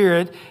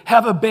Spirit,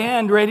 have a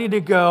band ready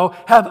to go,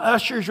 have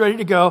ushers ready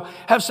to go,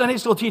 have Sunday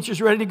school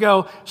teachers ready to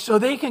go, so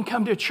they can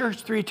come to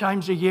church 3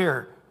 times a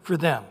year for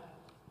them.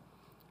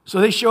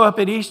 So they show up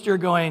at Easter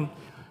going,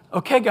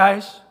 okay,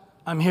 guys,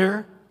 I'm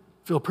here,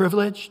 feel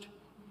privileged.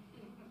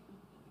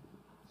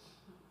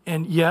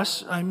 And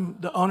yes, I'm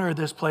the owner of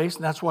this place,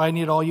 and that's why I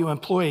need all you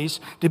employees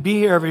to be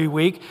here every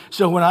week.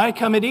 So when I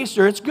come at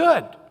Easter, it's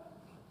good.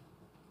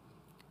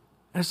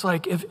 And it's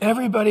like, if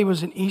everybody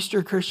was an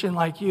Easter Christian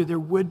like you, there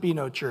would be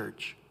no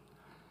church.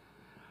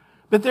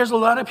 But there's a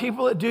lot of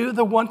people that do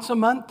the once a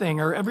month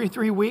thing or every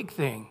 3 week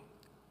thing.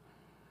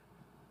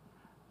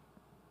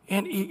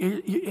 And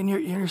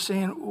you're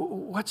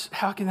saying,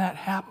 how can that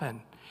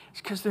happen?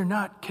 It's because they're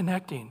not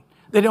connecting.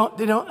 They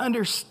don't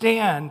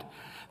understand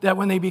that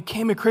when they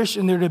became a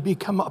Christian, they're to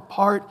become a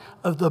part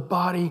of the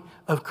body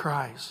of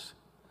Christ.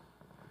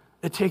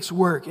 It takes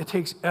work. It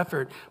takes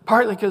effort.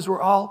 Partly because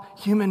we're all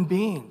human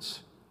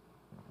beings.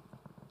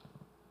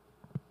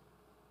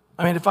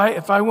 If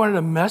I wanted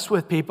to mess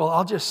with people,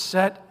 I'll just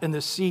sit in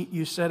the seat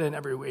you sit in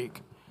every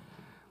week.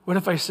 What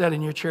if I sat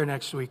in your chair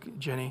next week,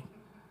 Jenny?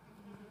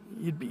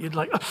 You'd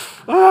like,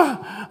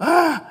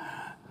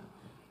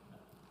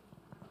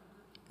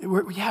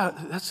 we're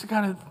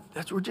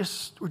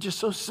just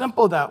so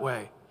simple that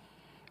way.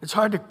 It's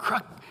hard to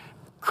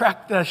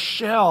crack the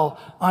shell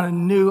on a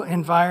new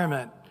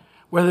environment,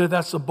 whether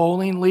that's the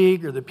bowling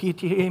league or the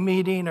PTA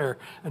meeting or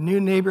a new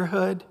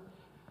neighborhood.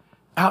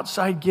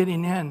 Outside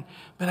getting in.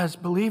 But as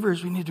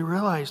believers, we need to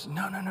realize,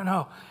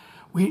 no.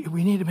 We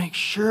need to make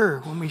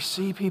sure when we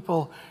see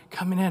people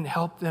coming in,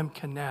 help them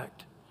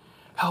connect.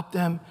 Help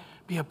them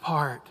be a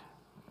part.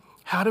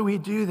 How do we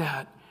do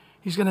that?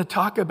 He's going to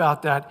talk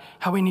about that,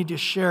 how we need to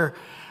share.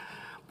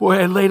 Boy,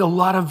 I laid a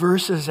lot of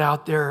verses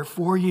out there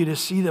for you to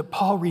see that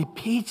Paul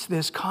repeats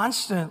this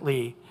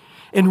constantly.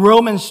 In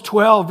Romans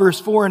 12,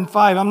 verse 4 and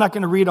 5, I'm not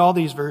going to read all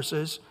these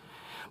verses.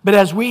 But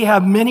as we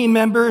have many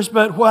members,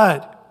 but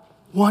what?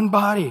 One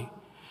body.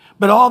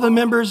 But all the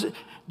members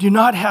do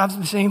not have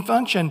the same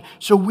function.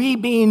 So we,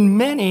 being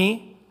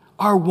many,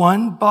 are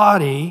one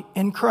body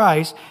in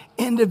Christ,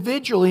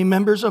 individually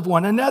members of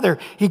one another.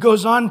 He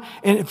goes on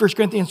in 1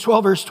 Corinthians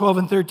 12, verse 12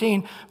 and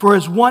 13, for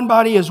as one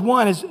body is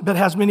one, but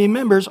has many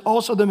members,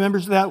 also the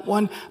members of that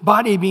one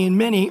body, being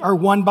many, are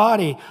one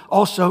body,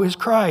 also is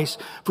Christ.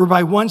 For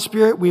by one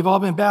Spirit we've all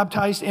been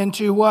baptized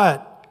into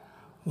what?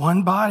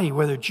 One body,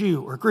 whether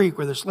Jew or Greek,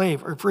 whether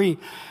slave or free,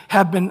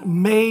 have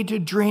been made to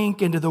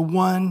drink into the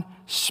one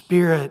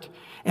Spirit.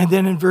 And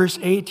then in verse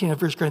 18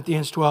 of 1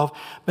 Corinthians 12,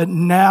 but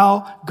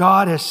now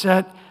God has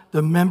set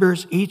the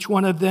members, each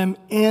one of them,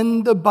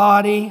 in the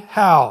body,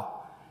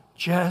 how?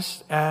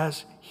 Just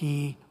as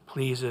He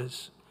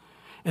pleases.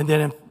 And then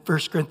in 1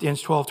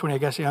 Corinthians 12:20, I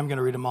guess I'm going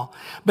to read them all.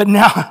 But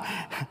now,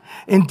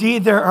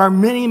 indeed, there are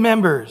many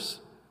members,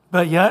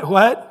 but yet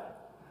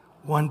what?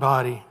 One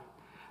body.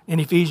 In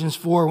Ephesians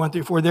 4,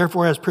 1-4,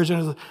 therefore, as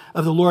prisoners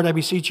of the Lord, I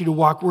beseech you to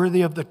walk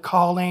worthy of the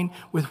calling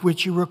with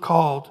which you were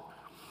called,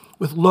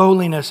 with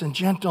lowliness and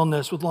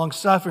gentleness, with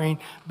long-suffering,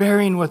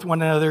 bearing with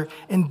one another,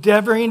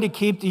 endeavoring to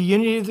keep the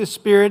unity of the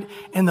Spirit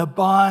in the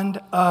bond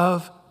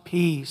of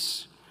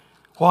peace.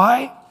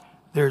 Why?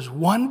 There's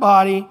one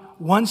body,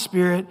 one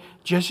Spirit,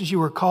 just as you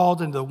were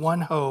called into the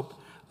one hope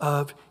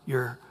of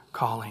your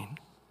calling.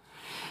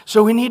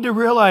 So we need to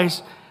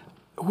realize,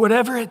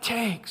 whatever it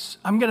takes,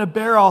 I'm going to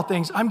bear all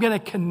things. I'm going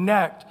to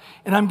connect,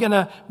 and I'm going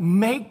to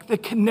make the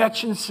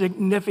connection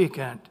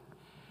significant.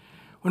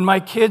 When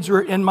my kids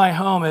were in my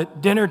home at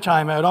dinner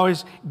time, I would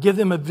always give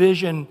them a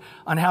vision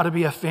on how to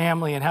be a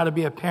family and how to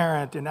be a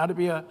parent and how to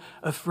be a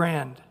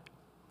friend.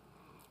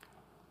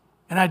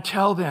 And I'd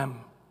tell them,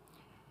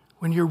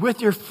 when you're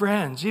with your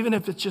friends, even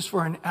if it's just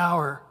for an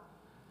hour,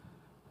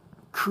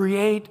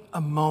 create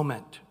a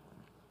moment.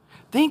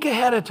 Think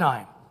ahead of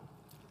time.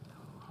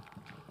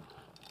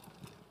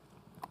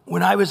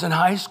 When I was in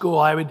high school,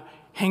 I would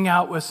hang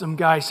out with some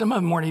guys. Some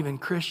of them weren't even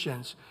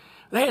Christians.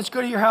 Hey, let's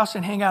go to your house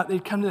and hang out.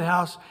 They'd come to the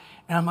house,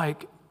 and I'm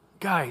like,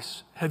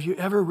 guys, have you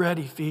ever read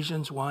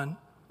Ephesians 1?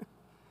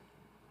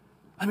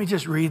 Let me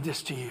just read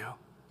this to you.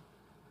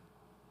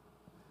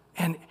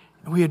 And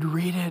we'd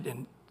read it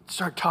and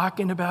start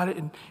talking about it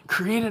and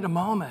created a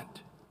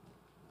moment.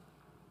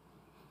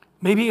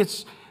 Maybe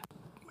it's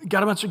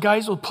got a bunch of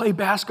guys who will play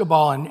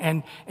basketball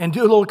and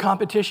do a little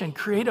competition.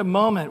 Create a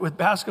moment with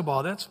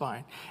basketball. That's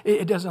fine.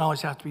 It doesn't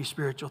always have to be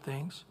spiritual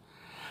things.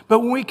 But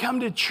when we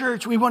come to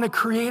church, we want to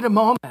create a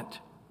moment.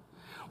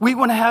 We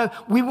want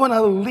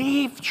to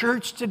leave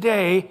church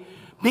today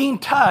being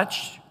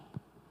touched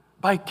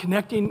by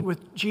connecting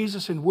with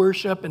Jesus in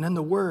worship and in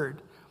the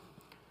Word.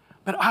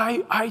 But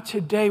I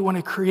today want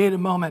to create a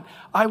moment.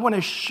 I want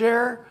to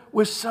share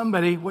with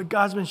somebody what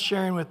God's been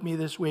sharing with me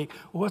this week.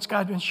 Well, what's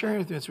God been sharing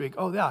with me this week?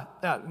 Oh, that.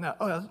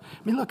 Oh, I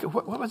mean, look,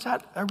 what was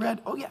that I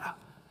read? Oh, yeah.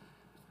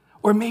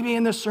 Or maybe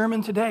in the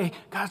sermon today,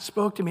 God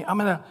spoke to me. I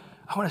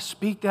want to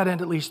speak that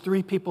into at least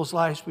 3 people's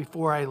lives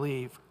before I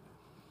leave.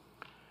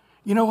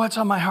 You know what's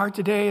on my heart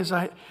today is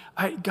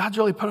God's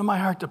really put on my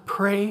heart to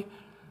pray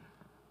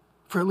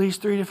for at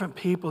least 3 different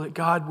people that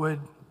God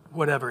would,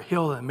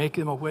 heal them, make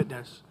them a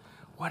witness,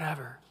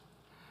 whatever.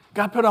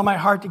 God put on my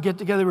heart to get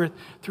together with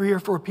 3 or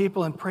 4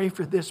 people and pray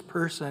for this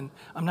person.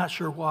 I'm not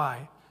sure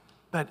why,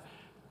 but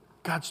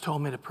God's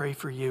told me to pray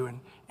for you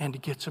and to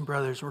get some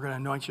brothers. We're going to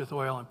anoint you with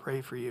oil and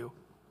pray for you.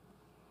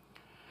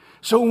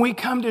 So when we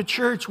come to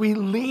church, we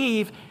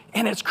leave,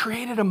 and it's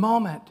created a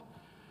moment.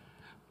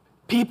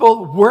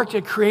 People worked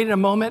at creating a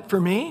moment for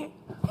me.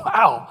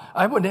 Wow,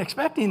 I wasn't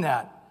expecting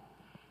that.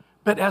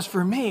 But as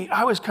for me,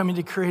 I was coming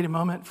to create a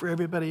moment for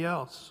everybody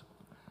else.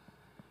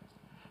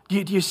 Do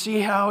you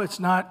see how it's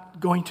not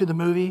going to the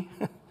movie,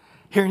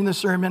 hearing the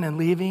sermon and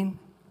leaving?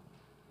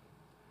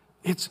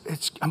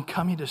 I'm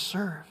coming to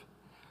serve.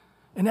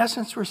 In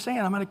essence, we're saying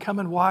I'm going to come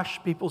and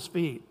wash people's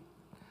feet.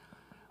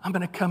 I'm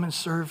going to come and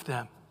serve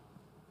them.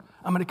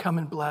 I'm going to come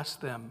and bless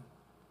them.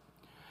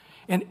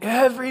 And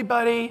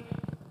everybody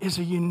is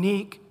a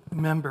unique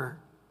member.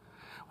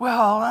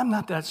 Well, I'm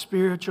not that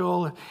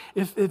spiritual.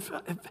 If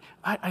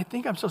I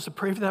think I'm supposed to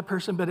pray for that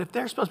person, but if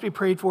they're supposed to be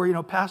prayed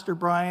for, Pastor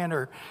Brian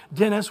or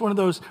Dennis, one of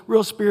those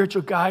real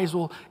spiritual guys,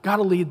 well, God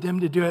will lead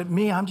them to do it.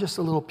 Me, I'm just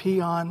a little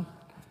peon.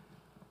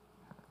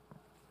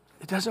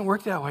 It doesn't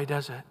work that way,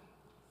 does it?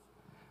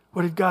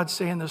 What did God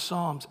say in the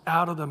Psalms?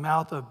 Out of the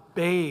mouth of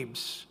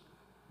babes,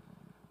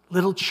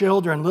 little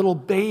children, little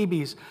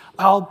babies,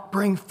 I'll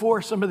bring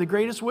forth some of the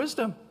greatest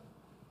wisdom.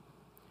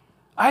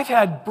 I've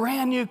had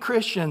brand new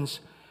Christians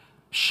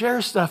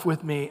share stuff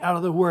with me out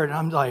of the Word. And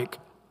I'm like,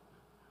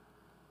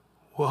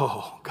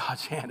 whoa,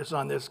 God's hand is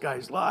on this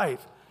guy's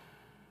life.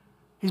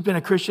 He's been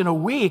a Christian a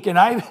week, and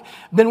I've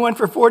been one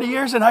for 40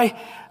 years, and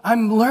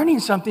I'm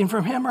learning something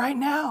from him right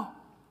now.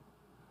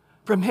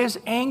 From his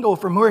angle,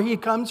 from where he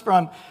comes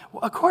from.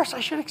 Well, of course,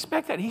 I should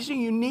expect that. He's a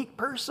unique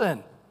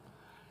person.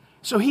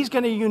 So he's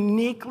going to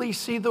uniquely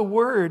see the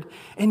Word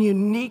and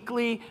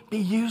uniquely be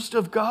used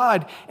of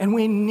God. And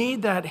we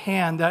need that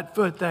hand, that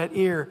foot, that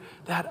ear,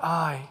 that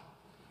eye.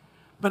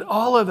 But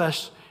all of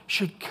us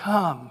should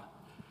come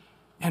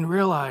and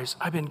realize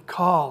I've been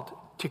called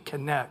to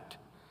connect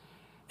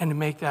and to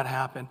make that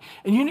happen.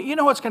 And you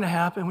know what's going to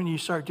happen when you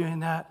start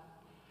doing that?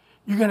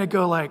 You're going to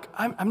go like,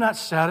 I'm not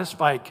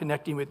satisfied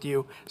connecting with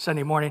you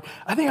Sunday morning.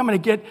 I think I'm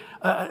going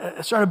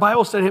to start a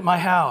Bible study at my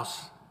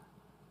house.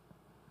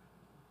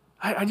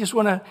 I just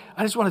want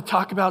to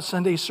talk about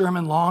Sunday's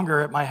sermon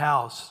longer at my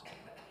house.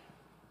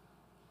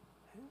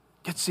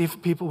 Get to see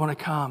if people want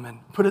to come and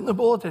put it in the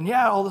bulletin.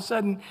 Yeah, all of a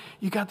sudden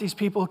you got these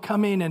people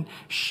coming and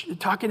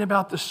talking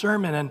about the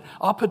sermon, and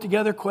I'll put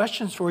together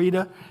questions for you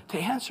to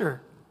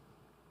answer.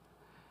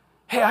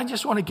 Hey, I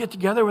just want to get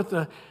together with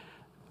a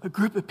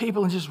group of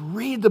people and just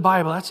read the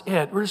Bible. That's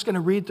it. We're just going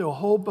to read through a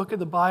whole book of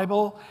the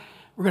Bible.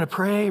 We're going to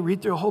pray,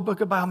 read through a whole book of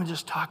the Bible, and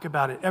just talk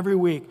about it. Every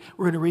week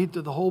we're going to read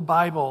through the whole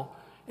Bible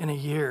in a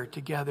year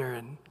together,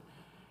 and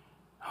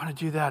I want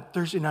to do that.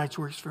 Thursday nights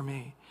works for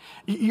me.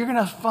 You're going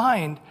to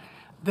find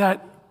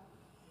that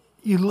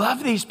you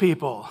love these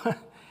people.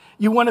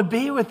 You want to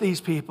be with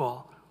these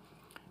people.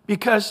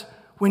 Because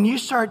when you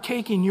start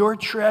taking your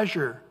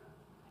treasure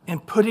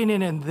and putting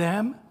it in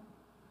them,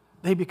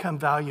 they become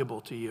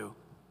valuable to you.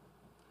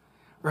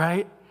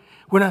 Right?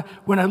 When a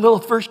little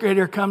first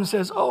grader comes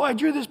and says, oh, I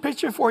drew this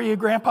picture for you,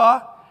 Grandpa,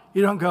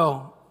 you don't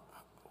go,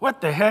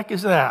 what the heck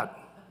is that?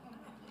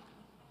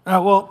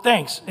 Well,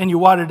 thanks. And you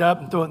wad it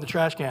up and throw it in the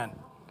trash can.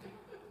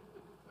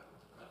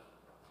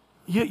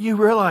 You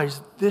realize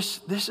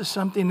this is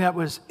something that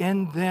was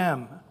in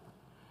them,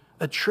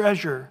 a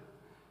treasure.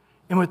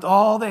 And with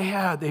all they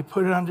had, they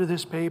put it onto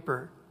this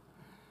paper.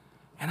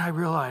 And I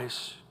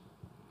realize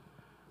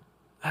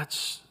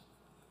this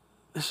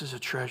is a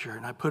treasure.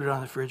 And I put it on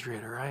the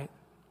refrigerator, right?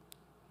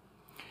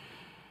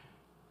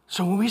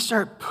 So when we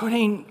start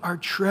putting our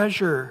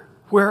treasure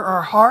where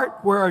our heart,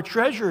 where our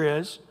treasure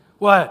is,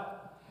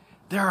 what?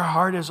 Their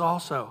heart is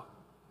also.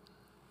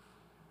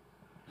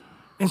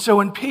 And so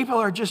when people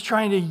are just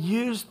trying to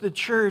use the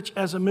church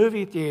as a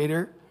movie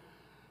theater,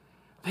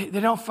 they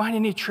don't find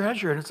any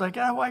treasure. And it's like,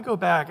 why go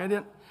back? I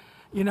didn't,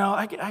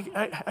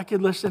 I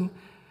could listen,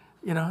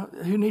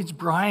 who needs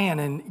Brian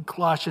in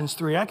Colossians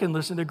 3? I can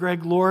listen to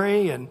Greg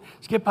Laurie and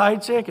Skip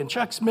Heitzig and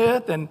Chuck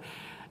Smith and,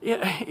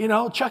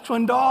 Chuck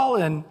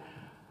Swindoll and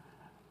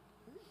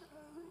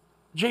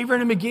J.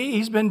 Vernon McGee.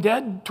 He's been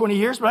dead 20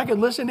 years, but I could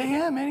listen to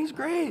him, and he's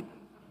great.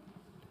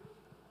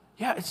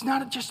 Yeah, it's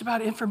not just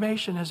about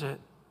information, is it?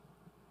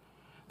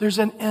 There's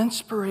an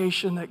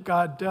inspiration that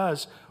God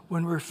does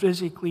when we're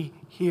physically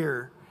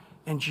here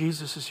and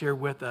Jesus is here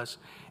with us.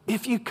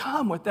 If you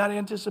come with that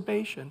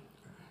anticipation,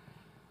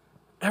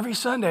 every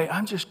Sunday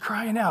I'm just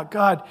crying out,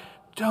 God,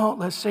 don't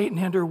let Satan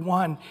hinder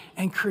one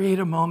and create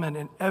a moment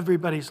in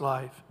everybody's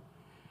life.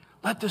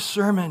 Let the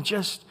sermon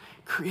just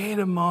create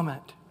a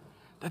moment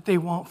that they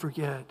won't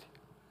forget.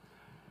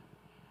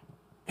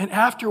 And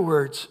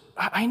afterwards,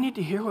 I need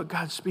to hear what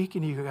God's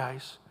speaking to you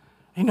guys.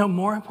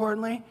 More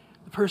importantly,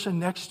 the person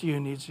next to you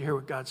needs to hear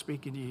what God's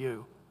speaking to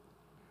you.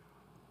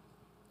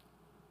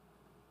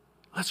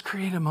 Let's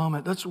create a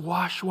moment. Let's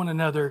wash one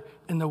another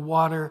in the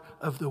water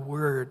of the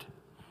Word.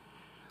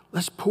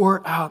 Let's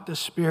pour out the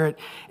Spirit.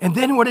 And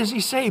then what does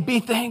he say? Be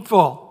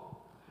thankful.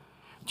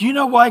 Do you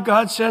know why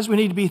God says we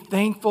need to be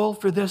thankful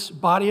for this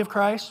body of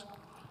Christ?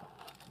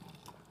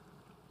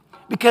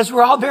 Because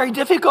we're all very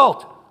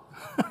difficult.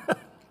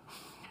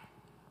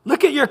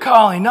 Look at your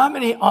calling. Not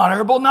many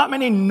honorable, not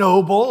many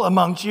noble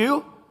amongst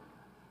you.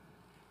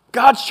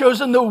 God's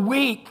chosen the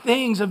weak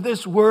things of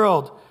this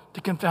world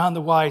to confound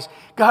the wise.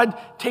 God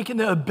taken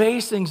the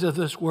abased things of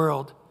this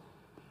world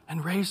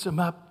and raised them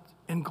up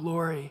in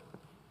glory.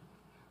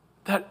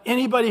 That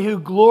anybody who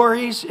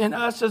glories in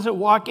us doesn't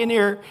walk in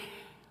here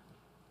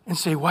and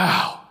say,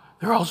 wow,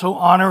 they're all so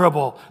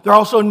honorable. They're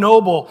all so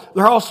noble.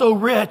 They're all so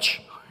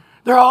rich.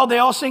 They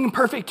all sing in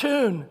perfect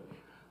tune.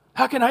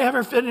 How can I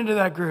ever fit into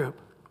that group?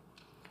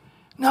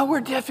 No,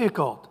 we're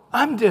difficult.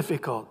 I'm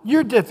difficult.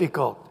 You're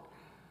difficult.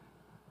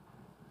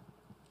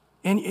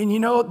 And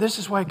this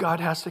is why God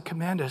has to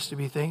command us to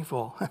be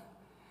thankful.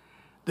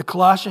 The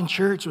Colossian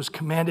church was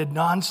commanded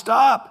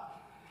nonstop.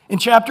 In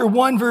chapter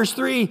 1, verse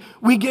 3,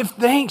 we give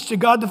thanks to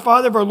God the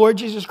Father of our Lord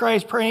Jesus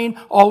Christ, praying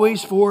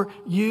always for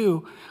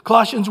you.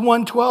 Colossians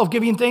 1:12,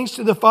 giving thanks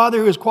to the Father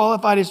who has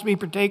qualified us to be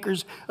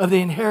partakers of the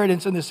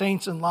inheritance and the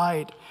saints in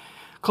light.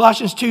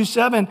 Colossians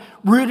 2:7,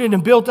 rooted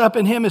and built up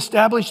in him,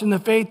 established in the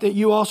faith that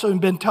you also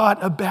have been taught,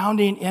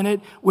 abounding in it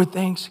with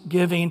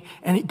thanksgiving.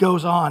 And it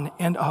goes on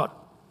and on.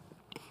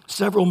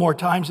 Several more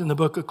times in the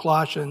book of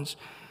Colossians,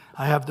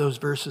 I have those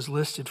verses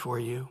listed for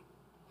you.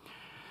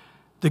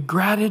 The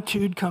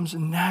gratitude comes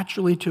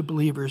naturally to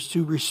believers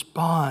to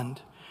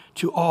respond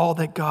to all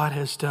that God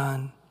has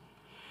done.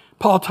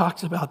 Paul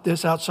talks about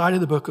this outside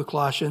of the book of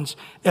Colossians.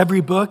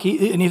 Every book,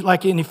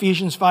 like in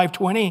Ephesians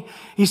 5:20,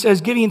 he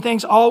says, giving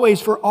thanks always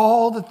for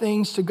all the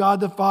things to God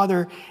the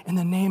Father in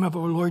the name of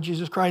our Lord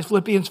Jesus Christ.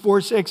 Philippians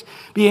 4:6,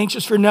 be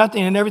anxious for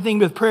nothing and everything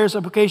with prayer,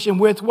 supplication,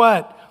 with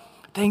what?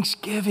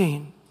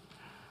 Thanksgiving.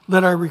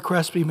 Let our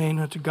requests be made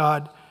unto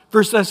God.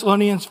 1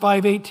 Thessalonians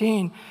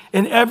 5:18,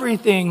 in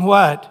everything,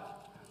 what?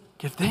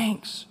 Give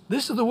thanks.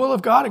 This is the will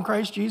of God in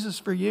Christ Jesus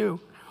for you.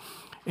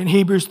 In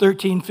Hebrews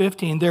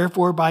 13:15,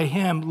 therefore by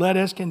him let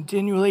us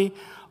continually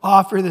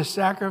offer the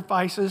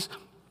sacrifices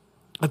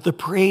of the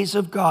praise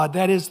of God.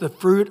 That is the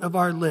fruit of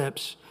our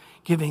lips,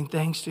 giving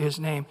thanks to his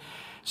name.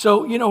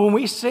 So, when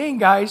we sing,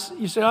 guys,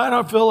 you say, I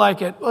don't feel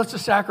like it. Well, it's a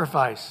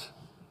sacrifice.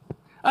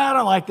 I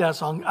don't like that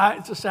song.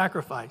 It's a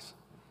sacrifice.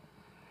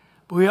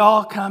 But we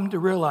all come to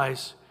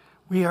realize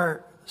we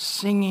are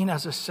singing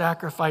as a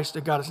sacrifice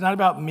to God. It's not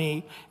about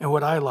me and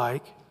what I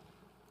like.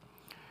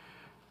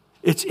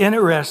 It's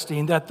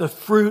interesting that the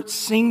fruit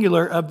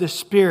singular of the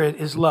Spirit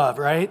is love,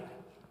 right?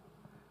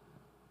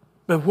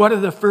 But what are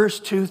the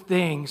first two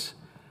things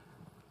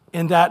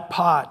in that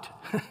pot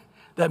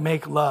that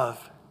make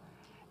love?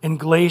 In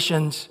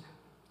Galatians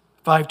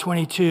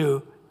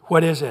 5:22,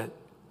 what is it?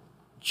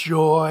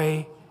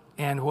 Joy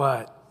and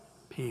what?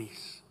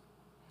 Peace.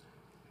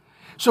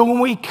 So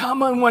when we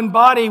come in one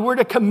body, we're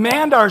to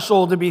command our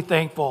soul to be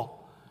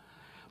thankful.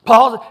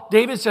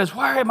 David says,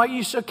 why am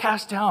you so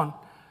cast down,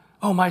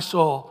 oh my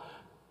soul?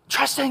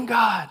 Trust in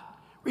God.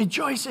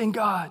 Rejoice in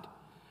God.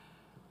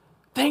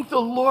 Thank the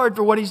Lord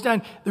for what he's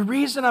done. The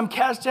reason I'm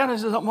cast down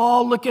is I'm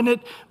all looking at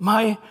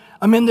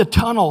I'm in the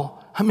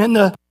tunnel. I'm in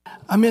the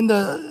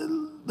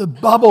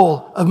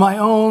bubble of my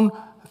own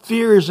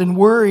fears and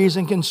worries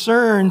and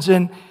concerns,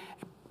 and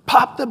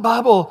pop the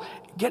bubble.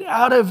 Get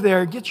out of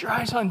there. Get your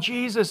eyes on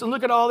Jesus and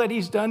look at all that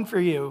he's done for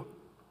you.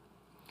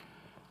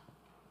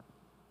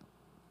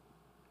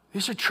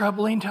 These are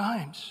troubling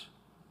times.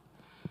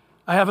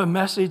 I have a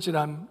message that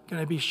I'm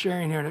going to be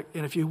sharing here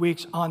in a few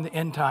weeks on the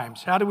end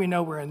times. How do we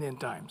know we're in the end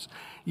times?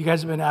 You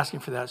guys have been asking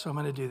for that, so I'm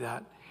going to do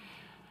that.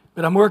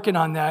 But I'm working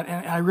on that,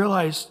 and I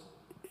realized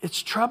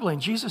it's troubling.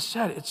 Jesus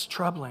said it's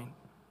troubling.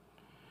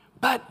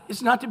 But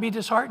it's not to be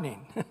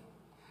disheartening.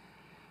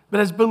 But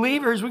as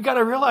believers, we've got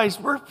to realize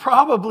we're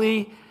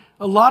probably,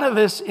 a lot of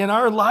us in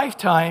our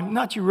lifetime,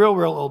 not you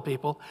real old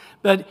people,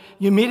 but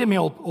you medium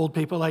old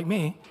people like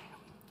me,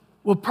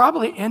 will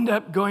probably end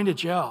up going to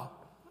jail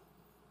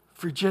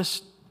for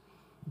just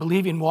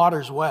believing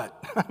water's wet.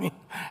 I mean,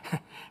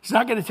 it's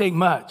not going to take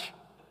much.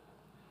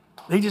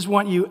 They just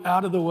want you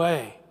out of the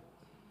way.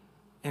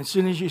 And as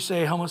soon as you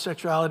say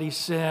homosexuality is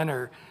sin,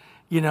 or,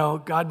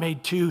 God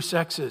made two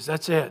sexes,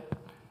 that's it.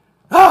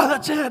 Oh,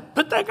 that's it.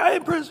 Put that guy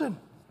in prison.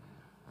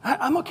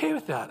 I'm okay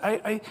with that.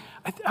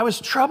 I was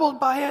troubled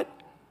by it,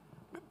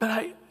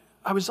 but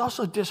I was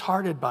also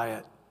disheartened by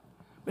it.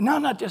 But now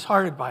I'm not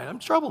disheartened by it. I'm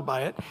troubled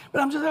by it,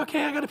 but I'm just,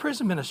 okay, I got a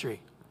prison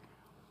ministry.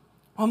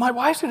 Well, my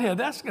wife's going to,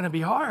 that's going to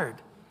be hard.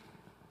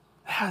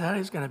 Yeah, that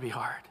is going to be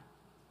hard.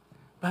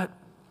 But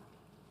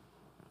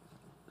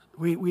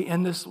we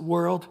end this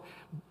world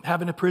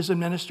having a prison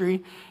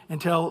ministry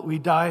until we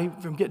die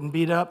from getting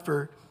beat up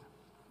for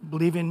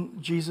believing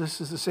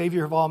Jesus is the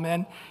Savior of all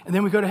men, and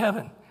then we go to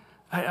heaven.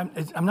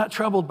 I'm not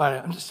troubled by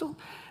it. I'm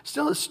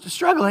still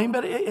struggling,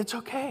 but it's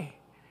okay.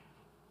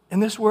 In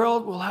this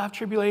world, we'll have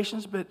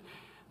tribulations, but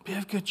be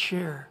of good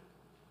cheer.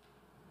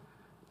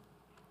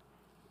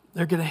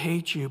 They're going to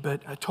hate you,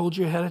 but I told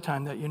you ahead of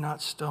time that you're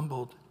not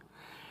stumbled.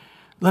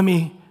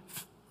 In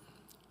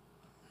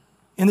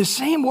the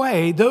same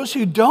way, those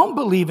who don't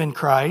believe in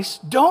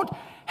Christ, don't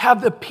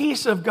have the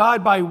peace of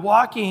God by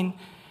walking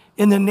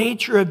in the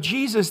nature of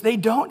Jesus, they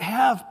don't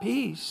have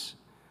peace.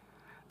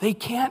 They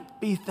can't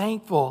be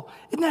thankful.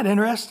 Isn't that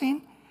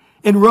interesting?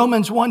 In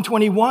Romans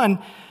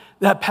 1:21,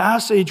 that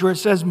passage where it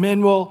says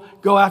men will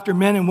go after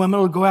men and women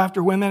will go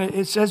after women,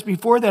 it says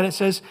before that, it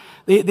says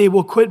they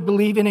will quit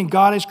believing in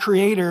God as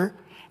creator.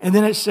 And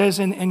then it says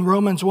in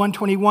Romans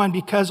 1:21,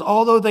 because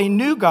although they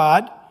knew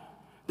God,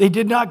 they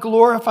did not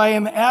glorify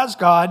him as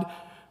God.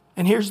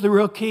 And here's the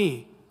real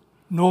key,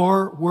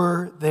 nor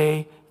were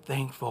they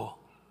thankful,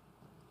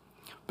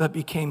 but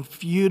became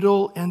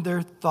futile in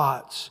their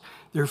thoughts.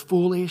 Their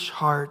foolish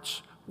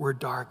hearts were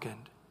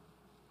darkened.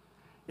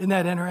 Isn't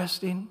that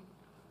interesting?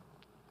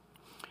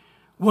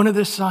 One of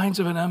the signs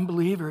of an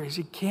unbeliever is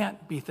he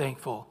can't be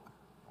thankful.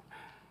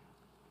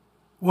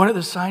 One of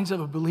the signs of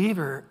a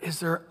believer is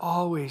they're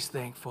always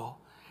thankful.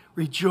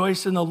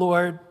 Rejoice in the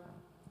Lord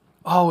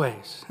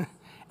always.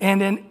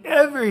 And in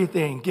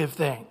everything give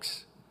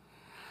thanks.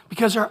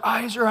 Because our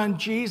eyes are on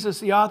Jesus,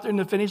 the author and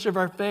the finisher of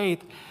our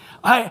faith.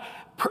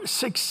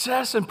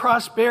 Success and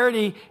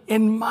prosperity,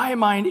 in my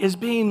mind, is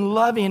being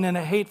loving in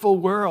a hateful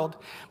world.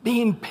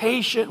 Being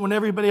patient when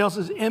everybody else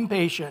is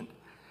impatient.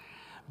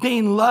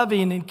 Being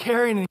loving and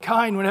caring and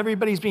kind when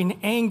everybody's being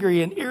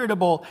angry and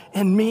irritable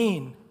and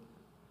mean.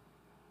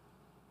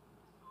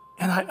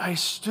 And I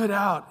stood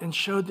out and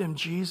showed them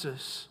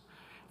Jesus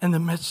in the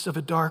midst of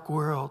a dark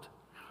world,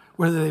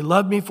 whether they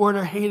loved me for it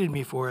or hated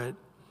me for it.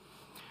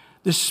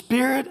 The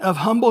spirit of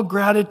humble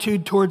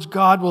gratitude towards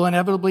God will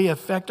inevitably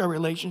affect our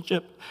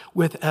relationship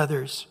with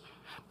others.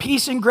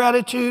 Peace and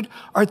gratitude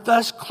are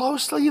thus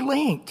closely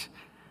linked,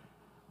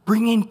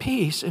 bringing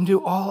peace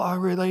into all our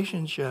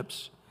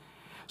relationships.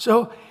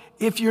 So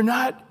if you're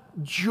not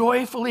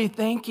joyfully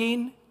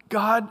thanking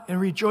God and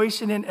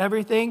rejoicing in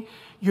everything,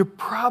 you're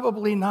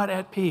probably not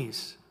at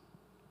peace.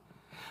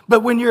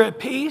 But when you're at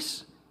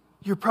peace,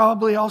 you're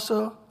probably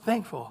also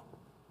thankful.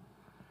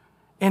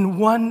 And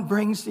one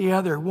brings the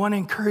other. One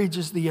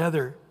encourages the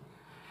other.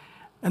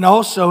 And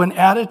also, an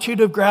attitude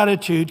of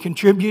gratitude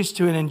contributes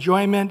to an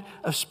enjoyment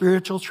of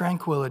spiritual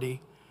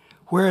tranquility,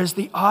 whereas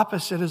the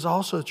opposite is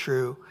also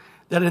true,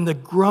 that in the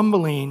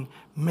grumbling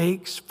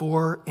makes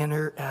for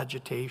inner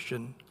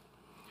agitation.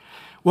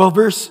 Well,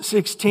 verse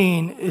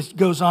 16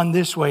 goes on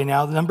this way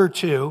now, number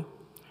 2.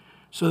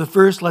 So the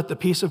first, let the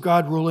peace of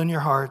God rule in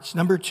your hearts.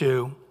 Number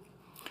 2,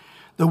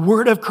 the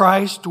word of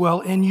Christ dwell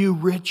in you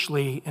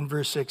richly in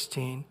verse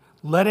 16.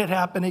 Let it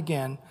happen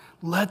again.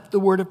 Let the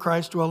word of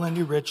Christ dwell in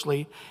you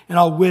richly, in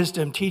all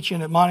wisdom, teaching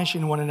and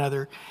admonishing one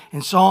another,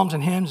 in psalms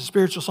and hymns and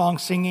spiritual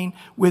songs, singing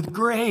with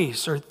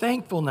grace or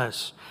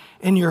thankfulness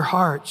in your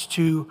hearts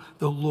to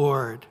the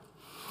Lord.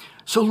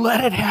 So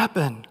let it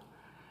happen.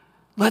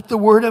 Let the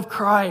word of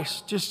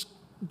Christ just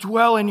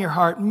dwell in your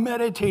heart.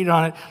 Meditate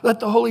on it. Let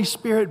the Holy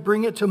Spirit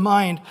bring it to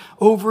mind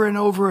over and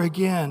over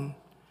again.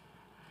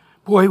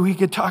 Boy, we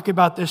could talk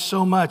about this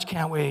so much,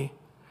 can't we?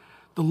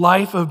 The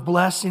life of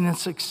blessing and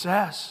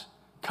success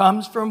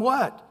comes from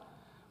what?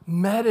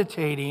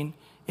 Meditating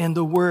in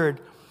the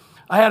Word.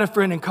 I had a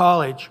friend in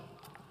college.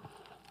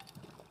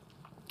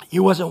 He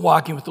wasn't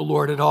walking with the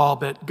Lord at all,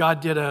 but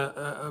God did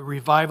a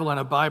revival and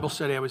a Bible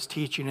study I was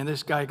teaching, and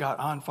this guy got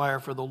on fire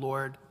for the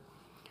Lord.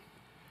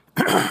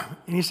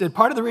 And he said,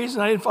 part of the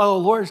reason I didn't follow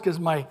the Lord is because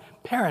my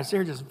parents,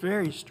 they're just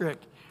very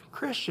strict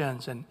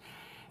Christians. And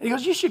he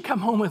goes, you should come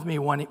home with me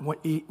one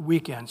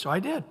weekend. So I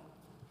did.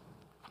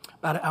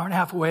 About an hour and a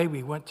half away,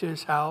 we went to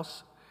his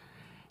house.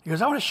 He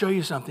goes, I want to show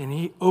you something.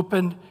 He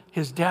opened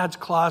his dad's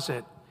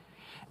closet,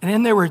 and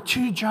in there were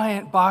 2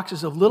 giant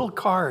boxes of little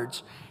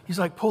cards. He's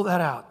like, pull that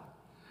out.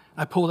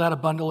 I pulled out a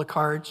bundle of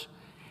cards,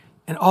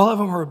 and all of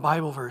them were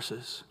Bible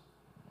verses.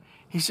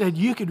 He said,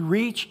 you could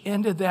reach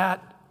into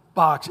that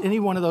box, any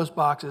one of those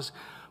boxes,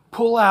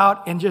 pull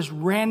out and just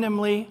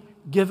randomly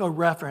give a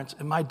reference,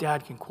 and my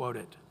dad can quote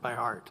it by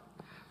heart.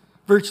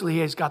 Virtually,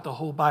 he's got the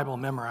whole Bible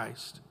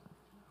memorized.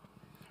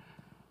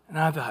 And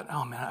I thought,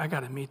 oh man, I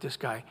got to meet this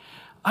guy.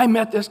 I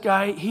met this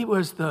guy. He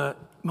was the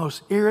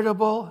most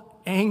irritable,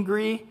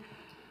 angry,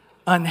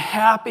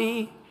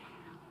 unhappy.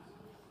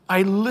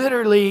 I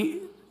literally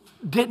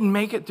didn't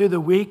make it through the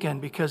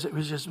weekend because it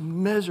was just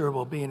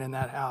miserable being in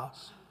that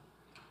house.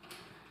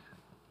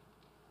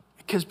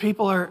 Because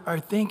people are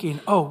thinking,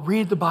 oh,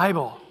 read the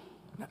Bible.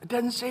 It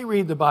doesn't say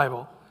read the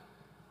Bible.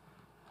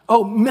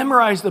 Oh,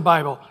 memorize the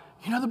Bible.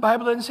 You know, the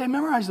Bible doesn't say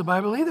memorize the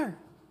Bible either.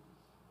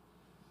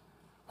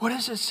 What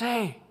does it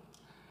say?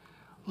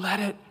 Let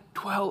it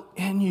dwell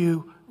in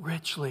you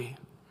richly.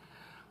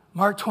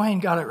 Mark Twain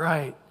got it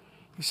right.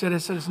 He said,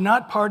 it's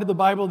not part of the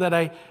Bible that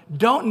I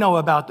don't know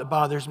about that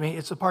bothers me.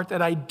 It's the part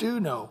that I do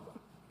know.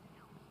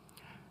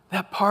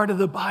 That part of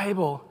the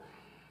Bible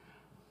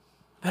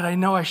that I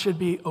know I should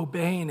be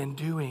obeying and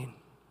doing,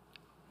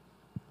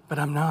 but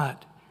I'm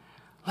not.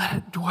 Let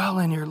it dwell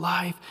in your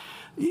life.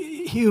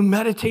 He who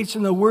meditates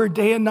in the word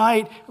day and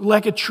night,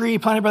 like a tree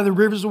planted by the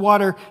rivers of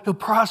water, he'll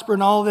prosper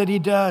in all that he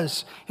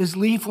does. His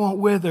leaf won't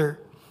wither.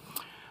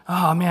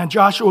 Oh man,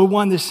 Joshua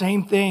 1, the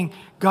same thing.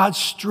 God's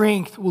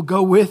strength will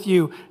go with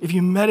you if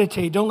you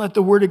meditate. Don't let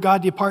the word of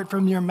God depart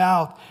from your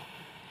mouth.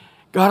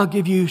 God will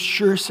give you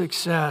sure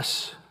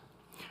success.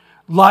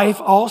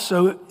 Life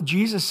also,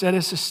 Jesus said,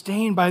 is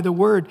sustained by the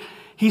word.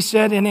 He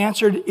said and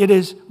answered, it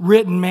is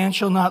written, man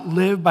shall not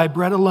live by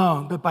bread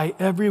alone, but by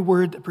every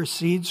word that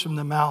proceeds from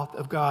the mouth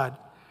of God.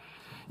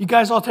 You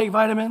guys all take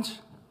vitamins?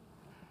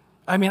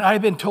 I mean,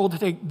 I've been told to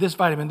take this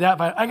vitamin, that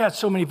vitamin. I got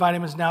so many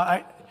vitamins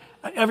now.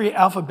 Every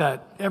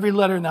alphabet, every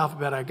letter in the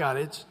alphabet I got,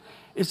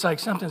 it's like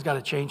something's got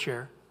to change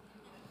here.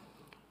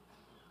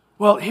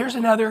 Well, here's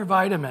another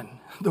vitamin,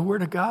 the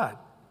Word of God.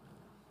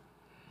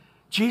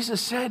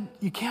 Jesus said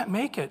you can't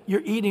make it.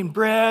 You're eating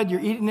bread, you're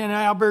eating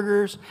In-N-Out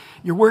burgers,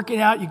 you're working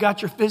out, you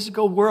got your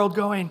physical world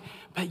going,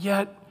 but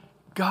yet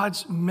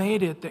God's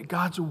made it that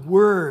God's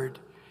word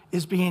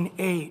is being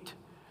ate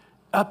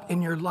up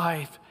in your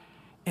life,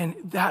 and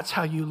that's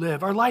how you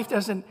live. Our life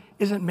isn't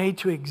made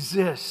to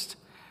exist.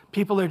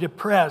 People are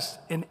depressed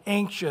and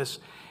anxious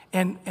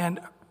and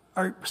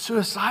are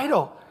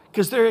suicidal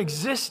because they're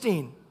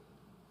existing.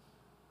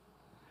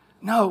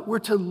 No, we're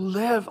to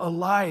live a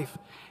life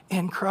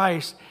in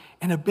Christ.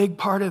 And a big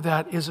part of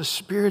that is a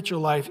spiritual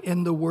life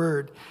in the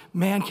Word.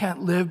 Man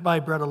can't live by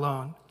bread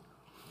alone.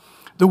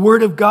 The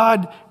Word of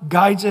God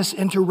guides us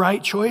into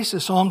right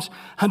choices. Psalms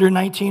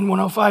 119,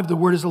 105, the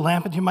Word is a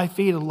lamp unto my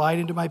feet, a light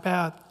into my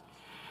path.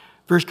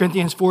 1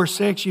 Corinthians 4,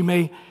 6,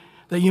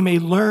 that you may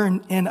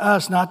learn in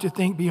us not to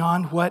think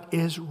beyond what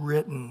is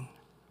written.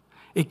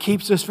 It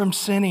keeps us from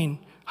sinning.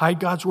 Hide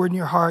God's Word in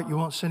your heart. You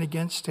won't sin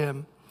against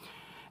Him.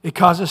 It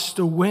causes us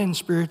to win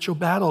spiritual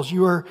battles.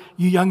 You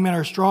young men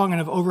are strong and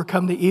have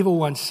overcome the evil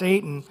one,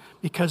 Satan,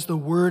 because the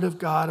word of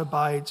God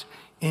abides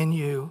in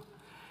you.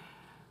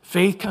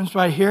 Faith comes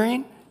by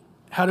hearing.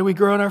 How do we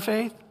grow in our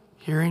faith?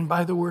 Hearing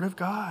by the word of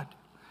God.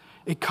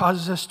 It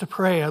causes us to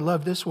pray. I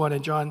love this one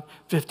in John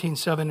 15,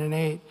 7 and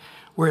 8,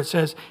 where it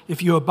says,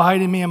 if you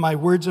abide in me and my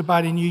words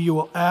abide in you, you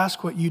will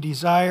ask what you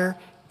desire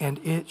and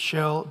it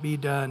shall be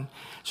done.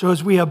 So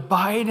as we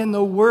abide in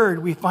the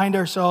word, we find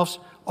ourselves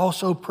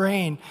also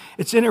praying.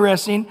 It's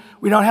interesting,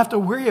 we don't have to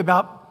worry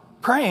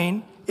about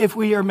praying if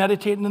we are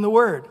meditating in the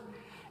Word.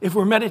 If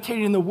we're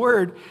meditating in the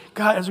Word,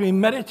 God, as we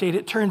meditate,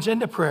 it turns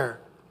into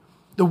prayer.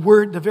 The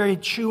Word, the very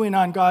chewing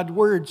on God's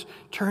words,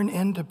 turn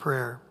into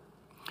prayer.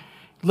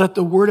 Let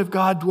the Word of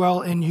God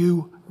dwell in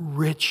you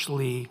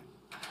richly.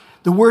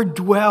 The word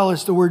dwell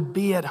is the word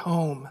be at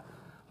home.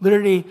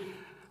 Literally,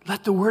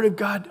 let the Word of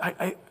God,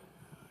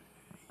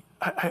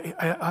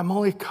 I'm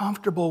only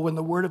comfortable when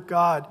the Word of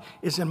God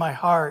is in my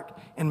heart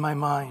and my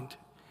mind.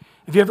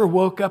 Have you ever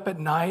woke up at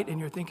night and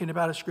you're thinking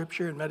about a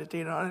scripture and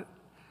meditating on it?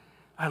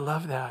 I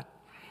love that.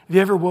 Have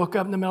you ever woke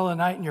up in the middle of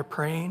the night and you're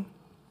praying?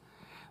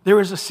 There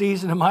was a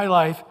season in my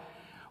life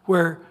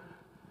where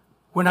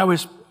when I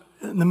was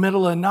in the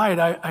middle of the night,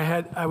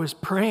 I was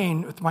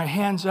praying with my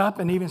hands up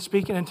and even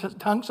speaking in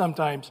tongues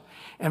sometimes.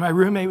 And my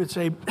roommate would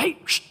say, hey,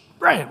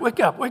 Brian, wake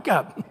up, wake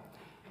up.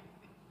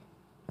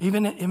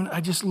 Even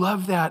I just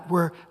love that,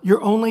 where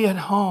you're only at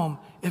home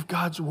if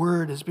God's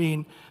word is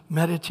being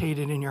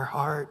meditated in your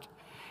heart.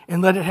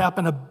 And let it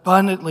happen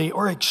abundantly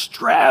or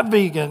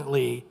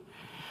extravagantly.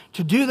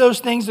 To do those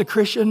things, the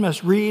Christian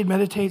must read,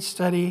 meditate,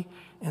 study,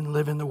 and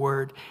live in the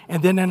word.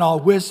 And then in all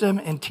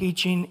wisdom and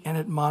teaching and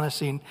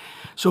admonishing.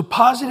 So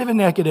positive and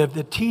negative,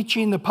 the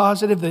teaching, the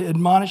positive, the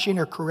admonishing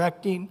or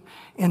correcting,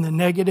 and the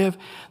negative.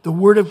 The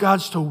word of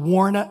God's to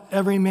warn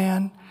every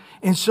man.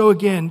 And so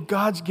again,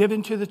 God's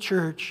given to the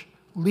church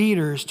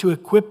leaders to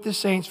equip the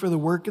saints for the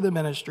work of the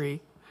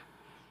ministry,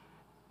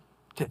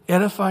 to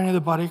edifying the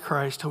body of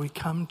Christ till we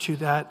come to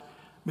that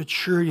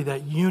maturity,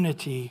 that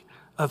unity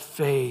of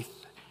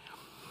faith.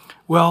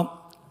 Well,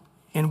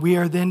 and we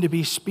are then to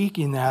be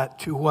speaking that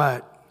to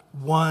what?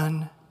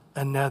 One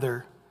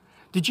another.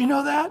 Did you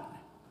know that?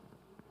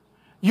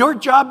 Your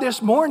job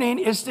this morning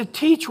is to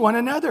teach one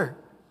another,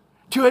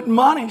 to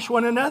admonish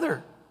one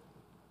another.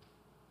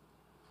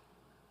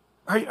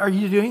 Are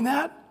you doing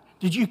that?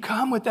 Did you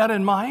come with that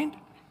in mind?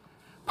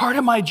 Part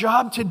of my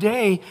job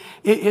today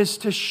is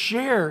to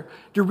share,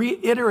 to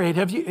reiterate.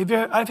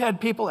 I've had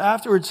people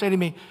afterwards say to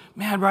me,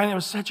 man, Brian, that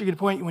was such a good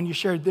point when you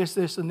shared this,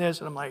 this, and this.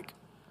 And I'm like,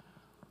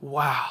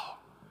 wow,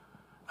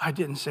 I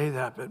didn't say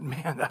that, but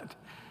man,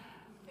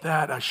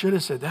 that I should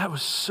have said.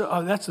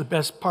 That's the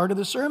best part of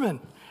the sermon.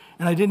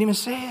 And I didn't even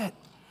say it.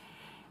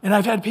 And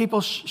I've had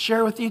people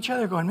share with each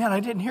other going, man,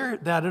 I didn't hear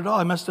that at all.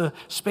 I must have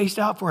spaced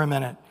out for a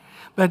minute.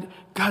 But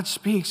God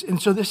speaks.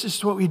 And so this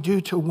is what we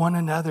do to one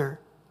another.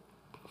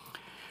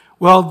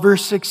 Well,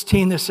 verse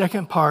 16, the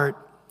second part,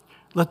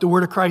 let the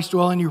word of Christ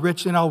dwell in you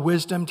richly in all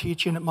wisdom,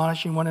 teaching,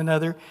 admonishing one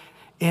another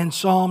in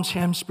psalms,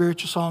 hymns,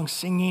 spiritual songs,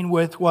 singing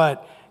with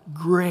what?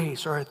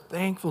 Grace or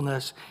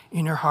thankfulness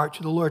in your heart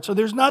to the Lord. So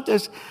there's not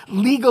this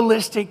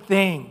legalistic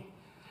thing.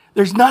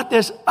 There's not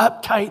this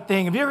uptight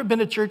thing. Have you ever been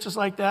to churches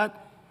like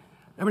that?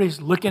 Everybody's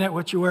looking at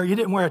what you wear. You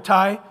didn't wear a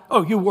tie?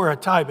 Oh, you wore a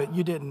tie, but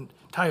you didn't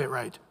tie it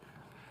right.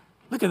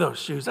 Look at those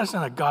shoes. That's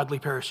not a godly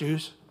pair of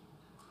shoes.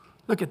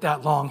 Look at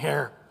that long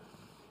hair.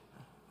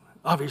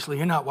 Obviously,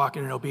 you're not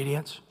walking in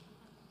obedience.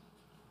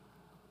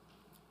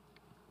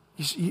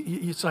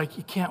 It's like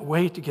you can't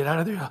wait to get out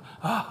of there.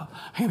 Oh,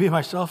 I can be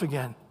myself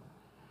again.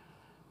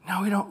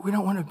 No, we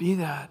don't want to be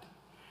that.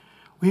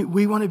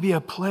 We want to be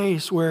a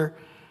place where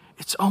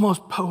it's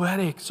almost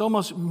poetic. It's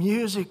almost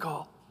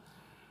musical.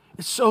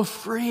 It's so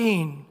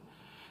freeing.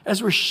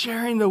 As we're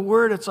sharing the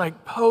word, it's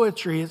like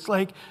poetry. It's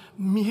like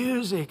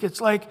music.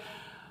 It's like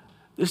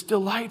this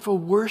delightful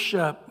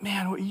worship.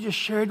 Man, what you just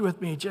shared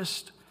with me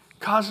just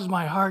causes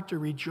my heart to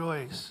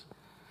rejoice.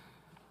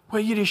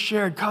 What you just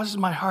shared causes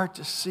my heart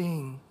to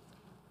sing.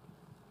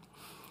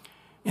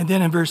 And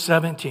then in verse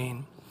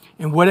 17,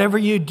 and whatever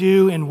you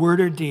do in word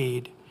or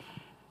deed,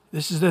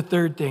 this is the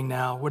third thing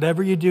now.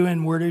 Whatever you do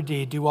in word or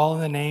deed, do all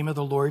in the name of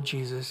the Lord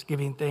Jesus,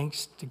 giving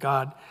thanks to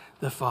God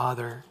the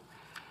Father.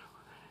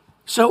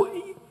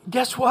 So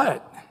guess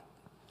what?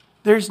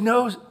 There's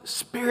no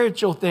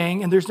spiritual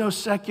thing and there's no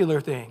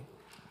secular thing.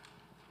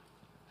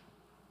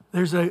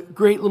 There's a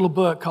great little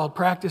book called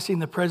Practicing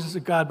the Presence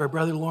of God by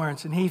Brother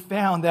Lawrence, and he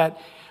found that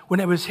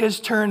when it was his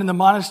turn in the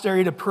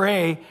monastery to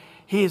pray,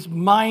 his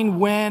mind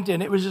went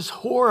and it was just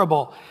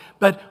horrible.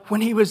 But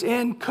when he was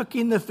in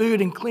cooking the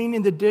food and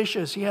cleaning the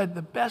dishes, he had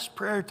the best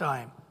prayer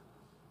time.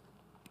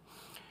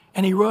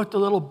 And he wrote the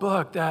little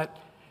book that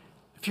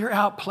if you're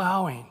out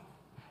plowing,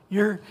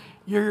 you're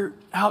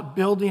out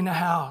building a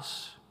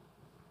house,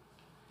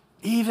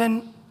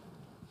 even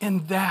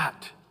in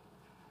that,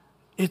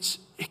 it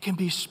can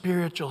be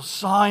spiritual.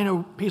 Sawing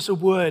a piece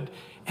of wood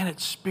and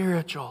it's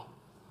spiritual.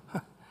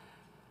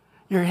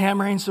 You're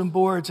hammering some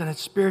boards and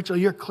it's spiritual.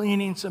 You're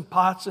cleaning some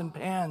pots and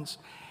pans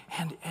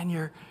and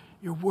you're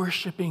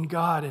worshiping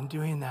God and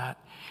doing that.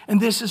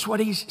 And this is what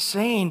he's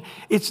saying.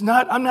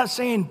 I'm not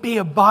saying be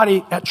a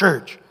body at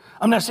church.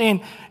 I'm not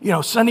saying,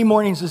 Sunday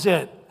mornings is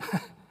it.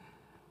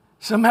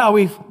 Somehow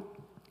we've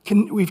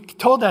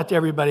told that to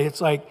everybody. It's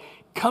like,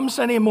 come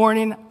Sunday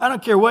morning, I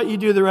don't care what you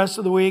do the rest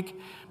of the week,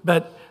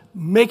 but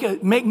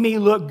make me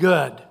look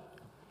good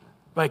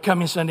by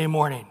coming Sunday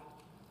morning.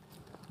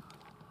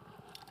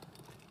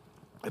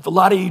 If a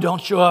lot of you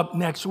don't show up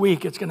next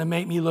week, it's going to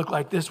make me look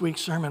like this week's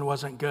sermon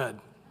wasn't good.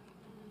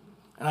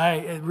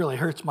 And it really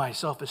hurts my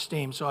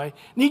self-esteem. So I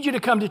need you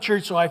to come to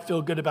church so I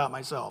feel good about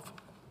myself.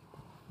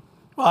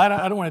 Well,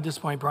 I don't want to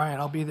disappoint Brian.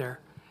 I'll be there.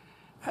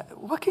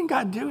 What can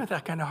God do with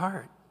that kind of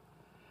heart?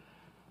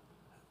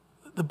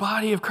 The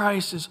body of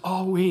Christ is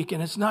all week,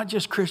 and it's not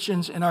just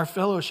Christians in our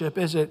fellowship,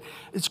 is it?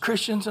 It's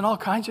Christians in all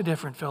kinds of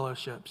different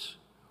fellowships.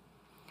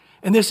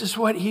 And this is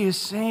what he is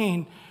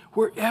saying.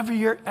 Wherever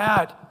you're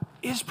at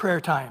is prayer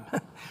time.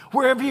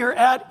 Wherever you're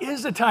at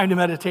is the time to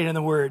meditate on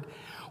the word.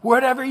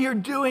 Whatever you're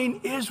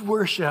doing is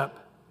worship.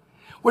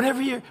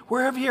 Wherever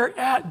you're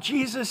at,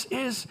 Jesus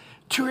is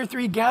 2 or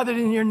 3 gathered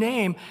in your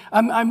name.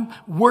 I'm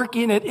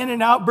working at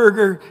In-N-Out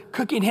Burger,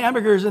 cooking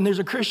hamburgers, and there's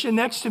a Christian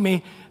next to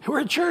me.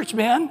 We're at church,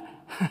 man.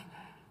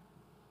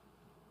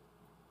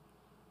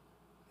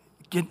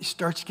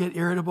 Starts to get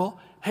irritable.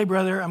 Hey,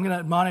 brother, I'm going to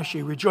admonish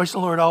you. Rejoice in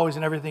the Lord always,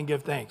 and everything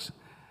give thanks.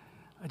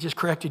 I just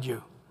corrected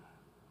you.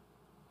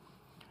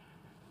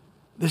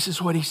 This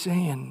is what he's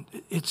saying.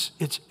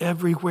 It's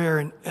everywhere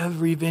in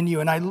every venue,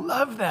 and I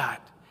love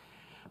that.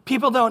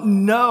 People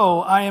don't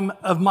know I am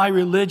of my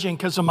religion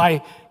because of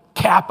my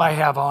cap I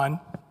have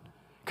on,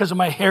 because of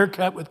my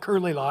haircut with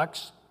curly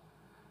locks,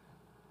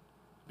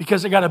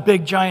 because I got a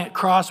big giant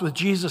cross with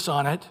Jesus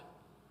on it.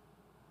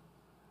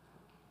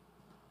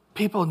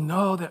 People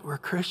know that we're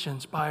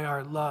Christians by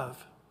our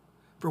love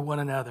for one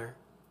another,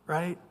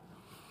 right?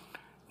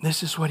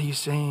 This is what he's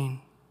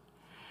saying.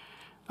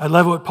 I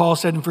love what Paul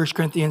said in 1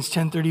 Corinthians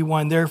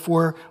 10:31.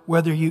 Therefore,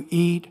 whether you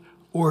eat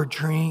or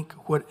drink,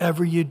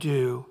 whatever you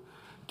do,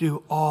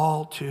 do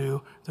all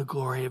to the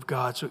glory of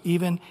God. So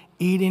even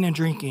eating and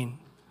drinking,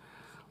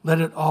 let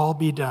it all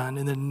be done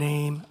in the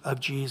name of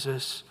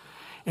Jesus.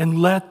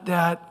 And let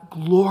that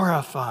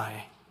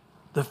glorify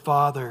the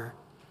Father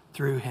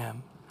through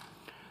him.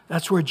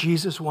 That's where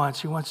Jesus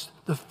wants. He wants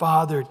the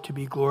Father to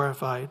be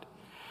glorified.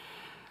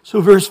 So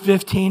verse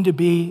 15, to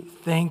be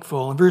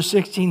thankful. And verse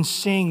 16,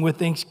 sing with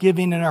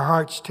thanksgiving in our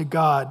hearts to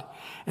God.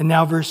 And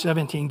now verse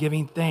 17,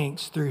 giving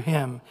thanks through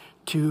him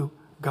to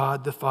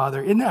God the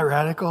Father. Isn't that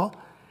radical?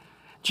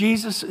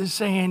 Jesus is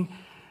saying,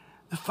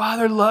 the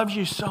Father loves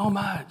you so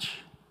much.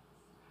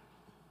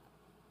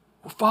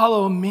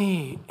 Follow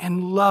me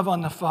and love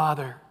on the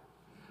Father.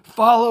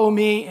 Follow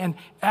me and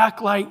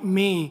act like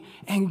me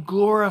and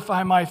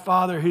glorify my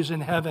Father who's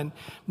in heaven.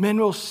 Men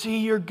will see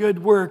your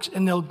good works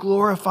and they'll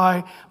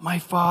glorify my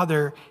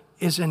Father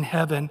is in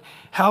heaven.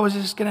 How is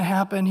this going to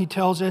happen? He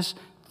tells us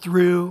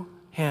through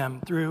him,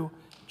 through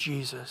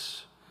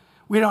Jesus.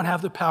 We don't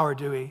have the power,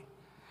 do we?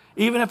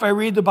 Even if I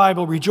read the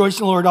Bible, rejoice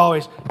in the Lord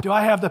always, do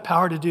I have the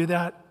power to do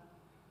that?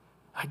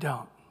 I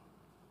don't.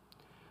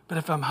 But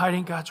if I'm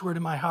hiding God's word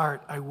in my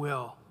heart, I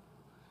will.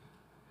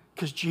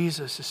 Because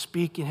Jesus is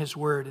speaking his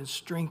word and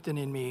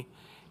strengthening me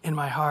in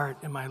my heart,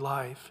 in my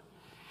life.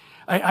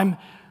 I'm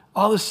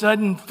all of a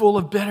sudden full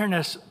of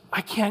bitterness.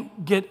 I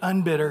can't get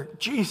unbitter.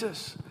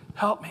 Jesus,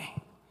 help me.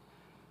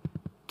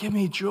 Give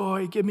me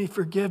joy, give me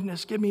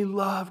forgiveness, give me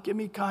love, give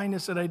me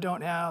kindness that I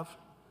don't have.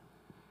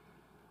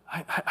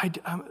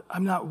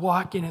 I'm not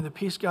walking in the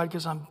peace of God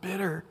because I'm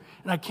bitter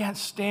and I can't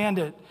stand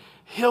it.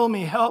 Heal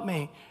me, help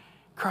me.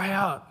 Cry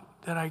out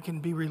that I can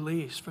be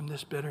released from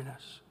this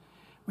bitterness.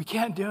 We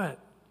can't do it.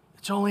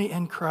 It's only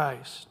in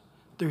Christ,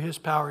 through his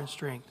power and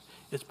strength,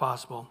 it's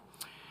possible.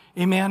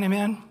 Amen,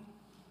 amen.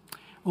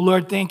 Well,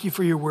 Lord, thank you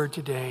for your word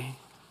today.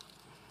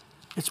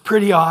 It's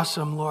pretty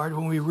awesome, Lord,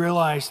 when we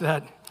realize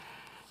that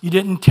you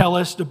didn't tell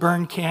us to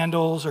burn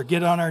candles or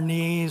get on our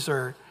knees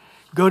or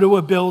go to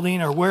a building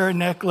or wear a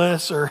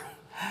necklace or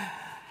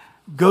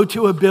go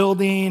to a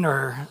building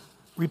or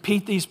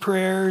repeat these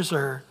prayers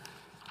or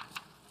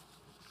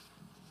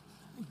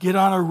get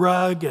on a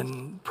rug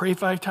and pray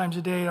 5 times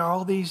a day,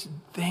 all these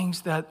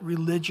things that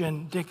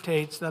religion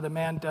dictates that a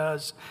man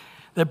does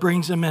that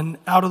brings him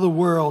out of the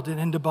world and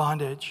into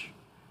bondage.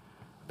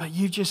 But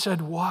you just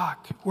said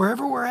walk.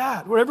 Wherever we're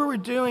at, whatever we're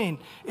doing,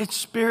 it's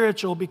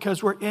spiritual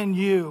because we're in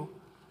you.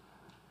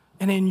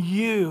 And in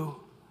you,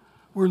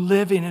 we're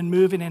living and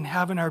moving and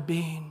having our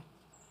being.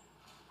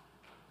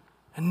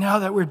 And now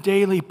that we're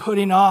daily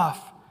putting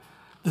off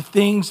the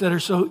things that are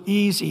so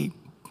easy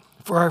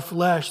for our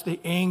flesh, the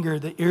anger,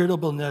 the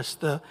irritableness,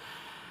 the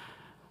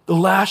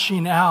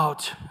lashing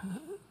out,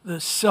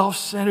 the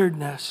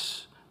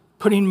self-centeredness,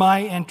 putting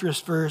my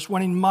interest first,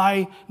 wanting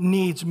my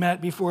needs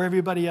met before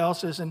everybody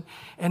else's, and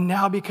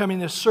now becoming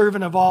the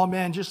servant of all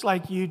men, just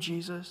like you,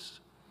 Jesus.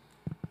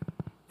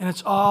 And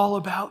it's all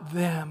about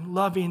them,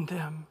 loving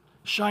them,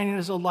 shining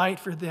as a light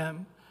for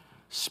them,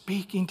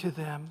 speaking to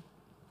them.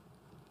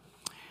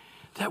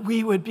 That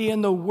we would be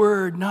in the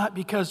Word, not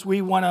because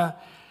we want to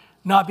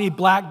not be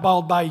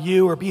blackballed by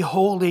you or be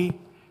holy.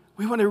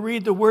 We want to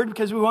read the Word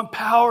because we want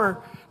power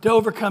to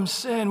overcome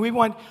sin. We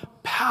want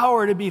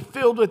power to be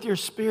filled with your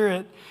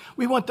Spirit.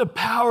 We want the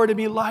power to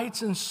be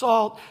lights and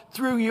salt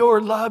through your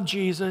love,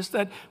 Jesus,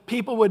 that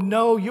people would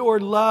know your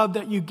love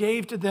that you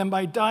gave to them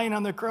by dying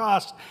on the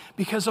cross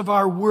because of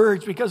our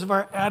words, because of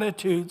our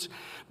attitudes,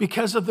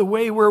 because of the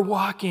way we're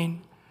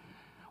walking.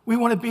 We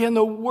want to be in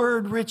the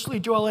Word, richly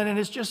dwell in, and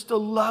it's just to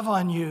love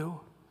on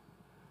you.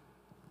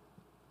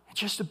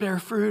 Just to bear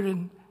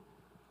fruit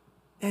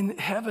in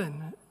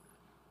heaven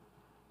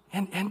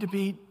and to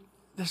be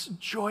this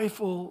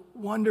joyful,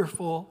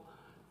 wonderful,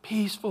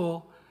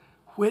 peaceful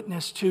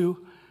witness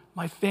to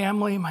my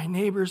family, my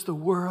neighbors, the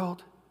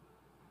world.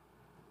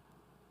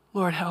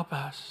 Lord, help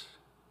us.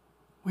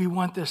 We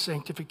want this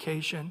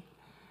sanctification.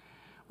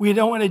 We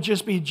don't want to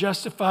just be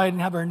justified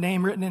and have our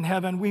name written in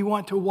heaven. We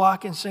want to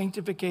walk in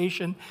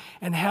sanctification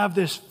and have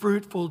this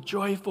fruitful,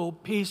 joyful,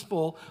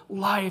 peaceful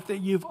life that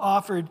you've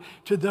offered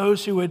to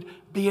those who would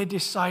be a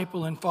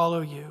disciple and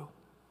follow you.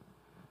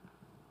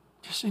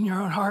 Just in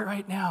your own heart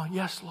right now,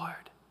 yes,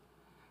 Lord,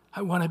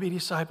 I want to be a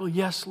disciple.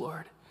 Yes,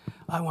 Lord,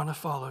 I want to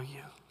follow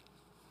you.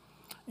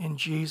 In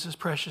Jesus'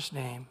 precious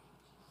name.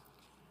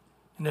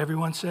 And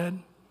everyone said,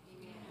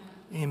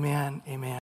 amen, amen. Amen.